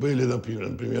 какими были,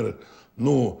 например,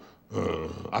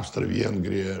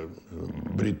 Австро-Венгрия,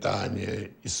 Британия,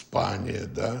 Испания,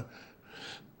 да.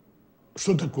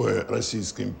 Что такое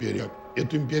Российская империя?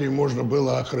 Эту империю можно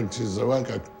было охарактеризовать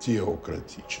как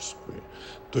теократическую.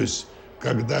 То есть,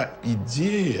 когда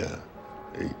идея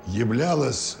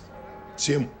являлась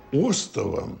тем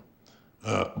остовом,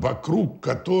 вокруг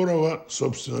которого,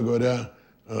 собственно говоря,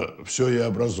 все и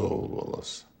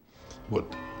образовывалось.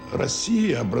 Вот.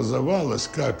 Россия образовалась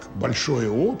как большое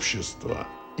общество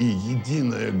и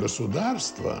единое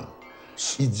государство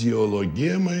с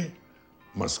идеологемой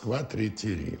 «Москва,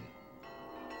 Третий Рим».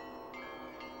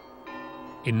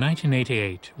 In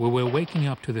 1988, we were waking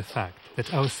up to the fact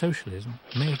that our socialism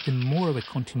may have been more of a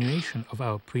continuation of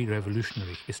our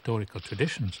pre-revolutionary historical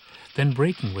traditions than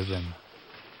breaking with them.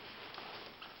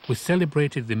 We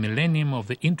celebrated the millennium of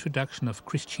the introduction of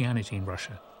Christianity in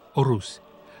Russia, URSS,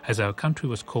 as our country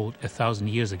was called 1,000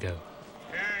 years ago.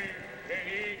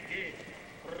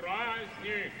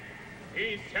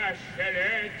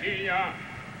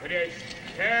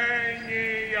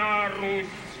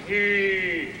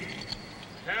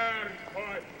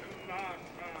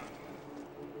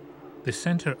 The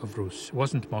center of Rus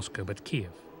wasn't Moscow but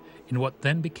Kiev, in what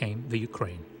then became the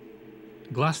Ukraine.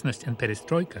 Glasnost and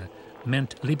perestroïka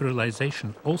meant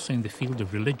liberalization also in the field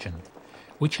of religion,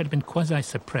 which had been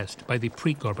quasi-suppressed by the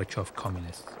pre-Gorbachev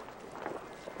communists.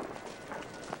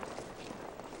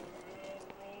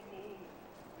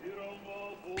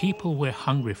 People were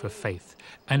hungry for faith,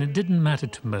 and it didn't matter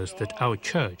to most that our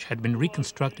church had been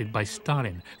reconstructed by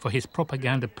Stalin for his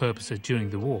propaganda purposes during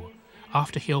the war,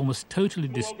 after he almost totally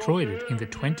destroyed it in the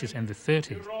 20s and the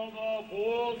 30s.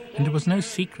 And it was no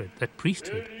secret that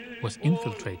priesthood was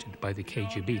infiltrated by the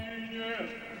KGB.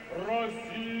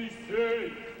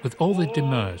 With all the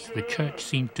demurs, the church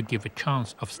seemed to give a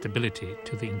chance of stability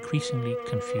to the increasingly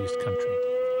confused country.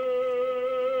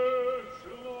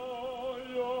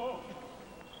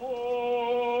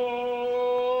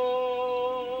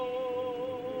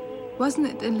 Wasn't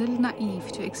it a little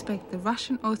naive to expect the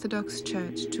Russian Orthodox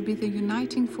Church to be the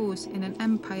uniting force in an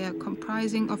empire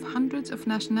comprising of hundreds of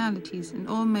nationalities in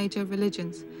all major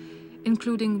religions,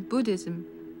 including Buddhism,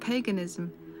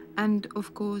 paganism, and,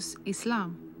 of course,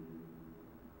 Islam.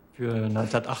 Für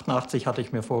 1988 hatte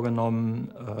ich mir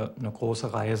vorgenommen, eine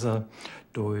große Reise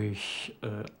durch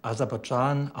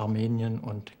Aserbaidschan, Armenien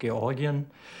und Georgien.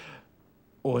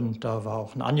 Und da war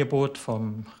auch ein Angebot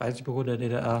vom Reisebüro der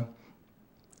DDR.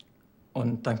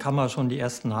 Und dann kamen schon die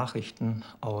ersten Nachrichten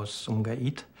aus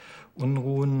Sumgait,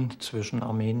 Unruhen zwischen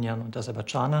Armeniern und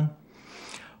Aserbaidschanern.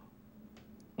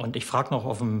 Und ich frage noch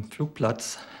auf dem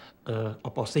Flugplatz,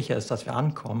 ob auch sicher ist, dass wir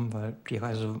ankommen, weil die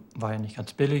Reise war ja nicht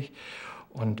ganz billig.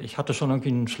 Und ich hatte schon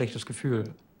irgendwie ein schlechtes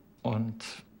Gefühl. Und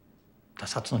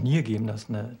das hat es noch nie gegeben, dass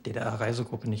eine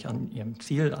DDR-Reisegruppe nicht an ihrem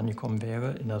Ziel angekommen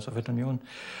wäre in der Sowjetunion.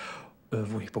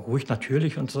 Wo ich beruhigt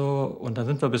natürlich und so. Und dann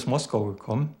sind wir bis Moskau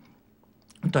gekommen.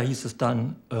 Und da hieß es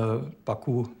dann,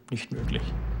 Baku nicht möglich.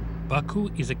 Baku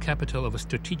is a capital of a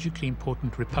strategically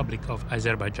important republic of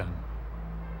Azerbaijan.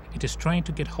 It is trying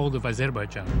to get hold of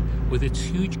Azerbaijan with its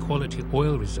huge quality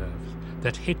oil reserves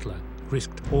that Hitler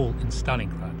risked all in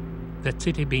Stalingrad, that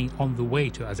city being on the way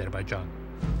to Azerbaijan.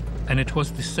 And it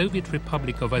was the Soviet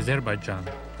Republic of Azerbaijan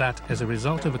that, as a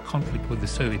result of a conflict with the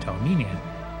Soviet Armenia,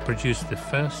 produced the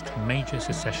first major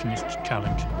secessionist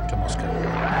challenge to Moscow.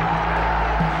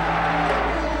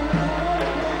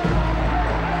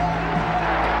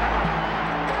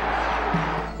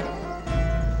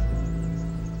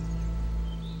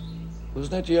 Вы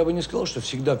знаете, я бы не сказал, что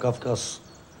всегда Кавказ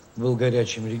был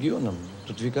горячим регионом.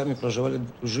 Тут веками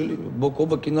жили бок о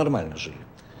бок и нормально жили.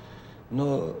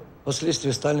 Но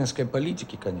последствия сталинской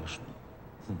политики, конечно,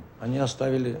 они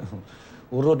оставили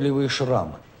уродливые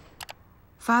шрамы.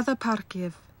 Father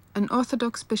Parkiev, an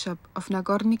Orthodox bishop of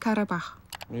Nagorny Karabakh.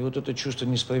 И вот это чувство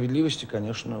несправедливости,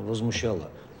 конечно, возмущало.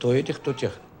 То этих, то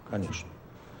тех, конечно.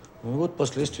 Ну и вот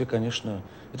последствия, конечно,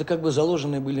 это как бы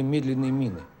заложенные были медленные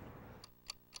мины.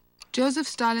 Joseph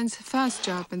Stalin's first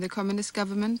job in the communist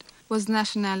government was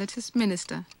nationalitist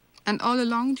minister, and all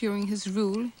along during his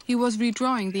rule, he was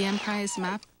redrawing the empire's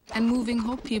map and moving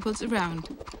whole peoples around,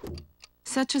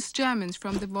 such as Germans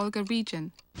from the Volga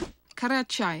region,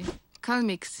 Karachay,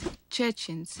 Kalmyks,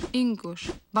 Chechens, Ingush,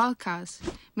 Balkars,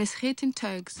 Meskhetian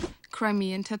Turks,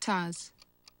 Crimean Tatars,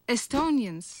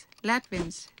 Estonians,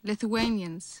 Latvians,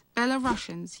 Lithuanians,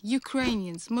 Belarusians,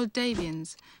 Ukrainians,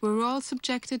 Moldavians were all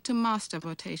subjected to mass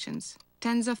deportations,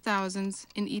 tens of thousands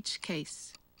in each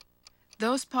case.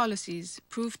 Those policies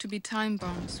proved to be time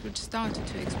bombs which started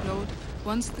to explode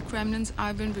once the Kremlin's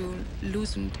iron rule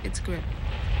loosened its grip.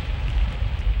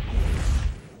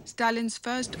 Stalin's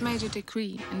first major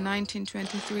decree in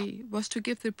 1923 was to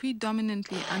give the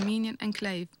predominantly Armenian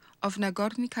enclave of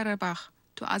Nagorno-Karabakh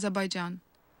to Azerbaijan.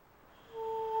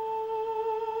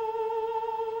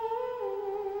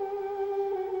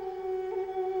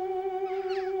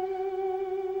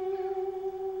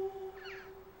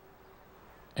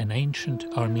 An ancient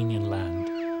Armenian land.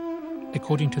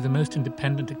 According to the most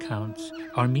independent accounts,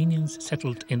 Armenians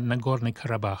settled in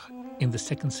Nagorno-Karabakh in the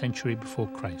 2nd century before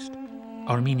Christ,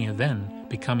 Armenia then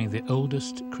becoming the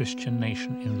oldest Christian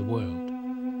nation in the world.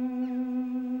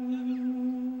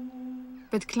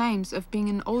 But claims of being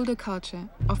an older culture,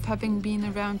 of having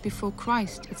been around before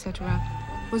Christ, etc.,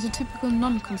 was a typical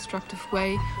non-constructive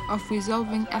way of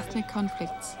resolving ethnic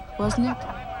conflicts, wasn't it?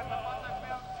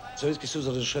 Советский Союз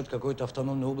разрешает какой-то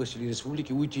автономной области или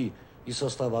республике уйти из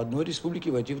состава одной республики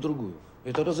и войти в другую.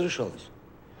 Это разрешалось.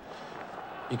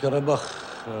 И Карабах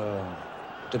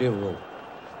требовал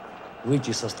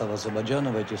выйти из состава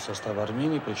Азербайджана, войти в состав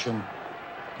Армении, причем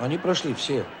они прошли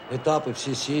все этапы,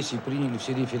 все сессии, приняли,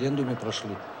 все референдумы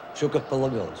прошли. Все как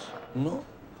полагалось. Но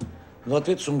в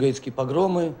ответ сумгаитские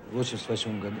погромы в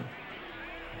 1988 году.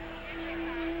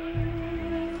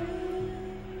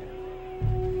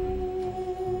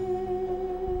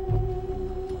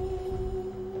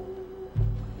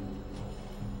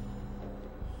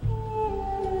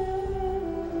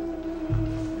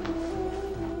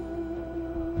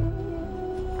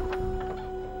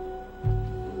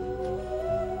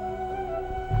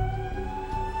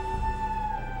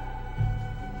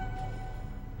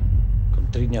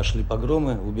 Шли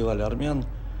погромы, убивали армян.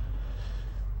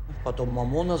 Потом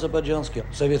МОМОН азербайджанский,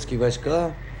 советские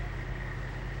войска.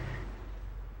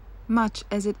 Much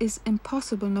as it is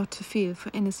impossible not to feel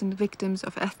for innocent victims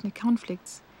of ethnic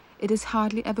conflicts, it is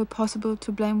hardly ever possible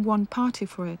to blame one party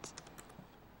for it.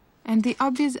 And the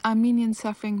obvious Armenian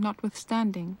suffering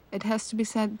notwithstanding, it has to be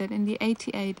said that in the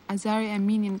 1988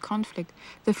 Azeri-Armenian conflict,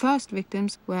 the first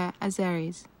victims were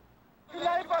Azeris.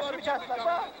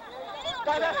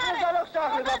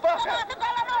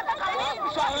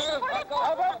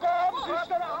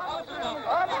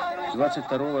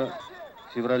 22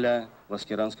 февраля в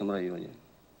Аскеранском районе.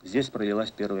 Здесь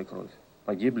пролилась первая кровь.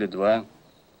 Погибли 2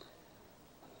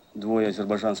 двое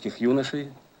азербайджанских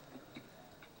юношей,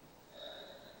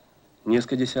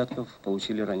 несколько десятков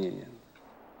получили ранения.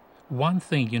 One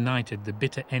thing united the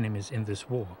bitter enemies in this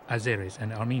war, Azeris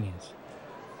and Armenians.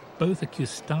 Both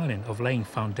accused Stalin of laying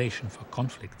foundation for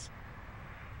conflicts.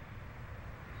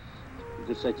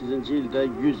 48-ci ildə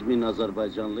 100.000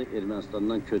 Azərbaycanlı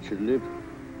Ermənistandan köçürülüb,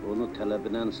 onu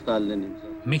tələbinə Stalin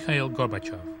imzaladı. Mikhail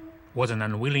Gorbachev was an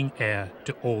unwilling heir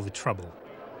to all the trouble.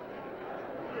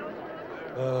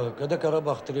 Когда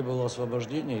Карабах требовал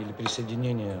освобождения или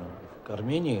присоединения к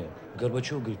Армении,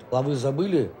 Горбачев говорит: а вы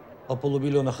забыли о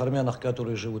полумиллионах армянах,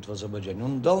 которые живут в Азербайджане?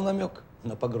 Он дал намек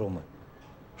на погромы,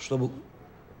 чтобы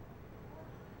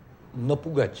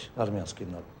напугать армянский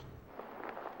народ.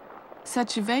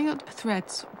 Such veiled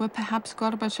threats were perhaps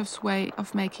Gorbachev's way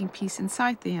of making peace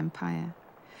inside the empire.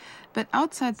 But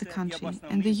outside the country,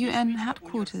 in the UN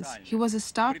headquarters, he was a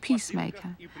star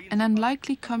peacemaker, an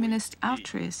unlikely communist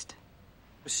altruist.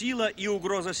 Сила и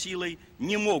угроза силой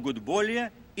не могут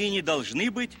более и не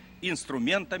должны быть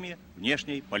инструментами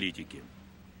внешней политики.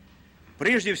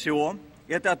 Прежде всего,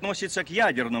 это относится к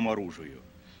ядерному оружию,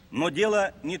 но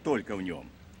дело не только в нем.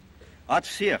 От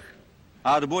всех,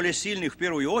 а от более сильных в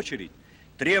первую очередь,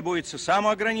 требуется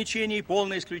самоограничение и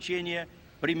полное исключение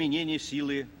применения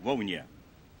силы вовне.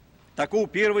 Таков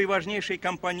первый важнейший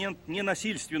компонент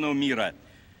ненасильственного мира,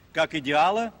 как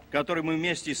идеала, который мы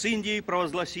вместе с Индией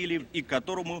провозгласили и к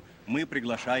которому мы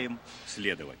приглашаем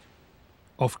следовать.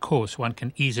 Of course, one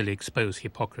can easily expose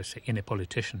hypocrisy in a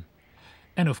politician.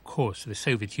 And of course, the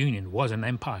Soviet Union was an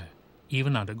empire,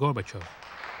 even under Gorbachev.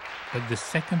 But the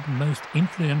second most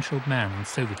influential man in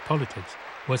Soviet politics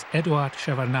was Eduard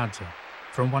Shevardnadze,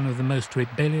 from one of the most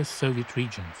rebellious Soviet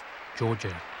regions,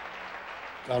 Georgia.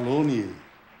 Колонии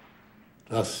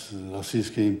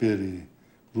Российской империи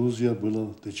Грузия была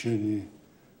в течение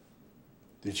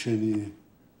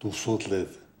 200 лет.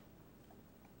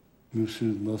 Мы все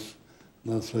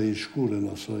на своей шкуре,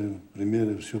 на своем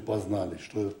примере все познали,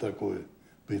 что это такое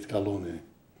быть колонией.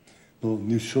 Но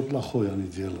не все плохое они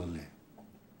делали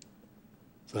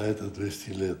за это 200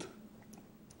 лет.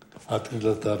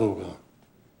 Открыла дорога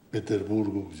к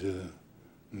Петербургу, где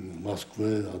в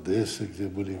Москве, Одессе, где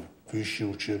были высшие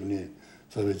учебные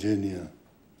заведения.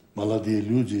 Молодые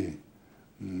люди,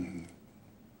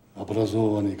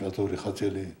 образованные, которые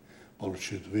хотели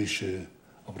получить высшее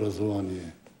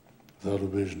образование в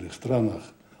зарубежных странах,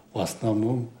 в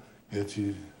основном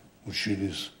эти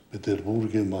учились в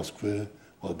Петербурге, Москве,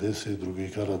 в Одессе и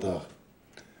других городах.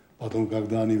 Потом,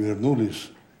 когда они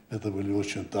вернулись, это были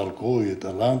очень толковые,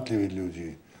 талантливые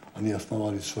люди. Они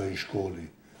основали свои школы,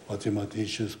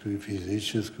 математическую,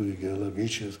 физическую,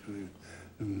 геологическую,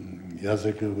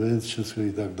 языковедческую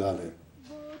и так далее.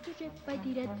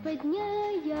 Потерять 2 дня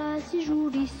я сижу,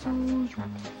 рисую.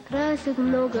 Красок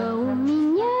много у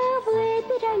меня,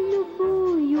 выбирай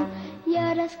любую.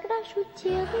 Я раскрашу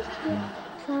тело свет,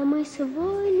 самый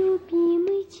свой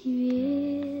любимый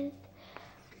цвет.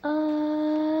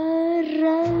 Оранжевое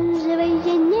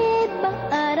небо,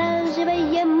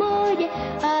 оранжевое море,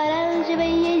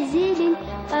 оранжевая зелень,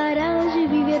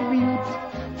 оранжевый верблюд,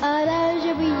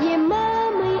 оранжевые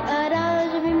мамы,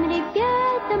 оранжевым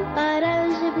ребятам,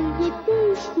 оранжевые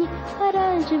песни,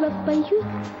 оранжево поют.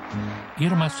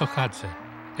 Irma Sokhadze,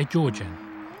 a Georgian,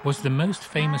 was the most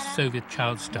famous Soviet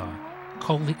child star,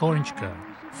 called the Orange Girl,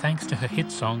 thanks to her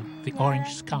hit song, The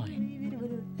Orange Sky.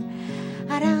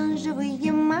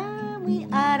 Оранжевые мамы,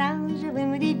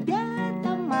 оранжевым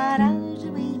ребятам,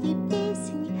 оранжевые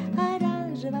песни,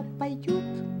 оранжево поют.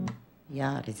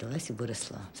 Я родилась и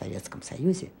выросла в Советском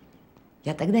Союзе.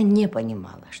 Я тогда не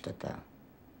понимала,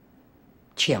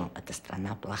 чем эта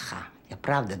страна плоха. Я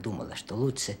правда думала, что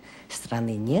лучше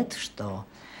страны нет, что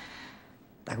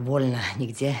так вольно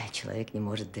нигде человек не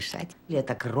может дышать. И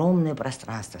это огромное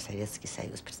пространство, Советский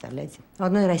Союз, представляете? В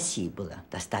одной России было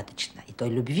достаточно. И той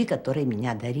любви, которой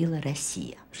меня дарила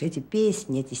Россия. Потому что эти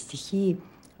песни, эти стихи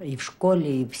и в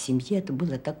школе, и в семье, это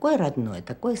было такое родное,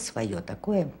 такое свое,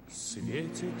 такое...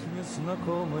 Светит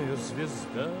незнакомая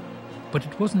звезда. But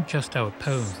it wasn't just our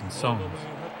poems and songs.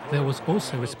 There was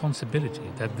also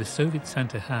responsibility that the Soviet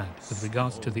Center had with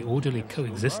regards to the orderly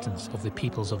coexistence of the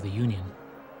peoples of the Union.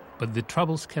 But the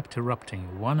troubles kept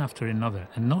erupting one after another,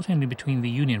 and not only between the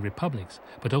Union republics,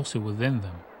 but also within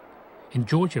them. In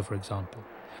Georgia, for example,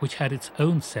 which had its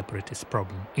own separatist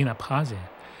problem, in Abkhazia,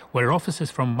 where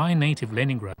officers from my native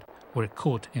Leningrad were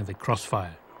caught in the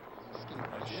crossfire.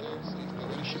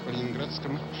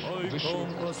 Мой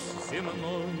компас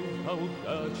земной, а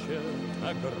удача,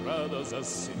 награда за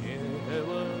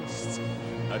смелость,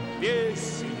 а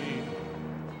песни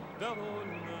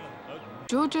довольно.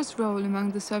 Georgia's role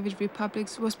among the Soviet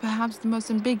republics was perhaps the most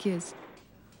ambiguous.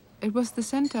 It was the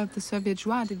center of the Soviet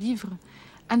joie de vivre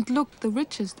and looked the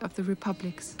richest of the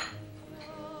republics.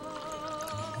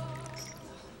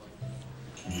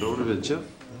 Добрый вечер.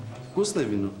 Вкусное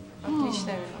вино?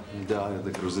 Отличное вино. Да, это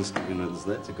грузинское вино.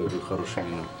 Знаете, какое хорошее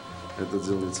вино? Это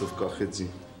делается в Кахети.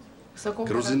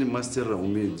 Грузины мастера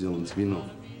умеют делать вино.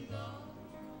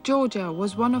 Georgia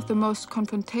was one of the most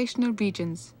confrontational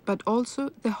regions, but also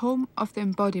the home of the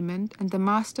embodiment and the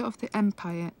master of the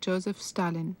empire, Joseph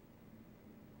Stalin.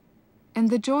 In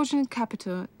the Georgian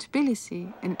capital,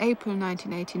 Tbilisi, in April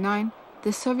 1989,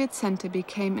 the Soviet center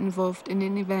became involved in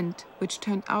an event which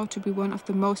turned out to be one of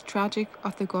the most tragic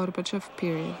of the Gorbatchev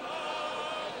period.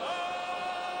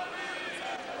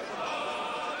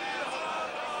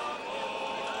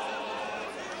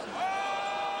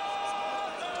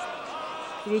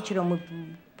 Вечером мы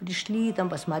пришли, там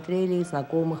посмотрели,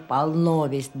 знакомых полно,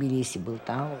 весь Тбилиси был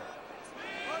там.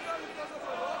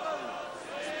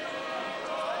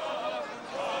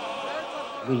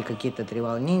 Были какие-то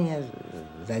треволнения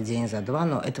за день, за два,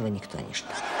 но этого никто не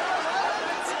ждал.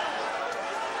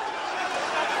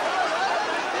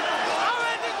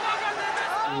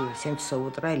 И в 7 часов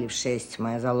утра или в 6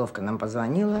 моя заловка нам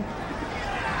позвонила,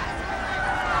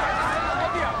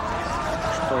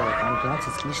 что там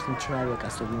 20 с лишним человек,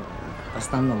 особенно в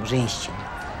основном женщин.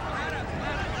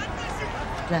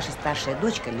 Наша старшая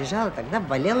дочка лежала, тогда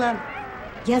болела.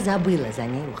 Я забыла за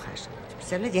ней ухаживать.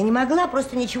 Представляете, я не могла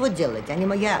просто ничего делать.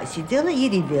 Я сидела и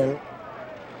ревела.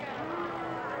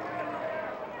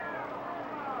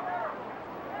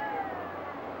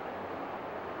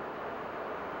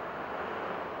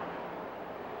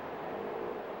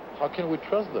 How can we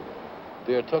trust them?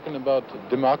 They are talking about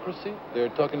democracy, they are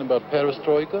talking about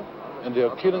perestroïka, and they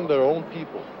are killing their own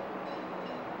people.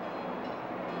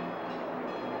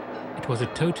 It was a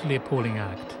totally appalling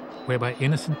act, whereby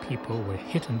innocent people were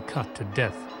hit and cut to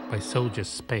death by soldiers'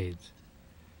 spades.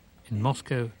 In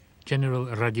Moscow, General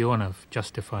Rodionov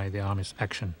justified the army's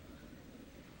action.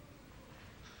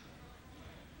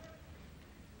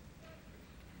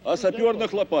 О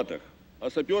саперных лопатах.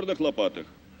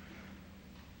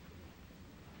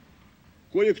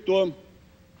 Кое-кто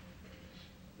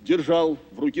держал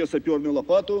в руке саперную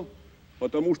лопату,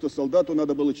 потому что солдату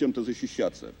надо было чем-то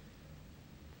защищаться.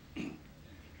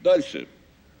 Дальше.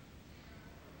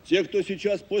 Те, кто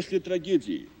сейчас после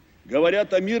трагедии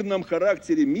говорят о мирном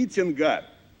характере митинга,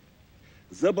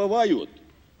 забывают,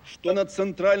 что над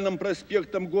центральным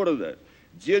проспектом города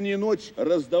день и ночь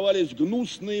раздавались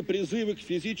гнусные призывы к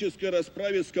физической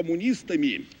расправе с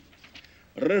коммунистами,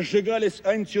 разжигались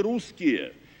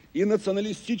антирусские и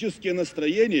националистические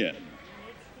настроения,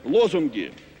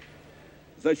 лозунги.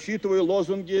 Зачитываю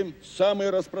лозунги, самые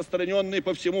распространенные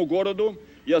по всему городу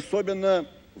и особенно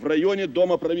в районе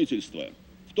Дома правительства,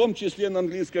 в том числе на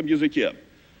английском языке.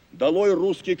 Долой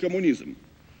русский коммунизм,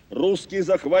 русские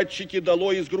захватчики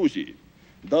долой из Грузии,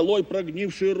 долой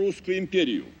прогнившую русскую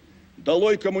империю,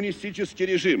 долой коммунистический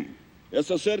режим,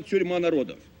 СССР тюрьма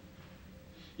народов.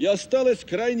 И осталась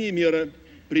крайняя мера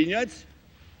принять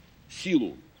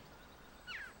силу.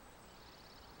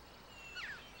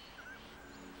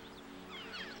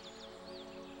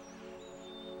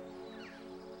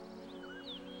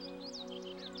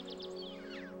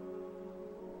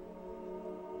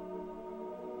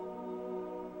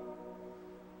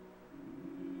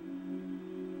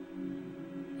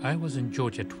 I was in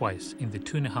Georgia twice in the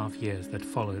 2.5 years that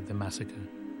followed the massacre.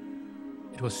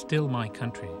 It was still my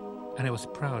country, and I was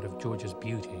proud of Georgia's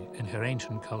beauty and her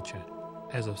ancient culture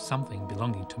as of something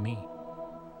belonging to me.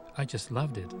 I just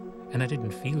loved it, and I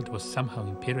didn't feel it was somehow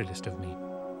imperialist of me.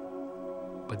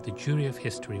 But the jury of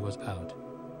history was out,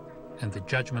 and the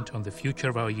judgment on the future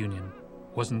of our union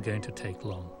wasn't going to take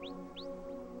long,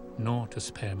 nor to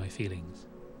spare my feelings.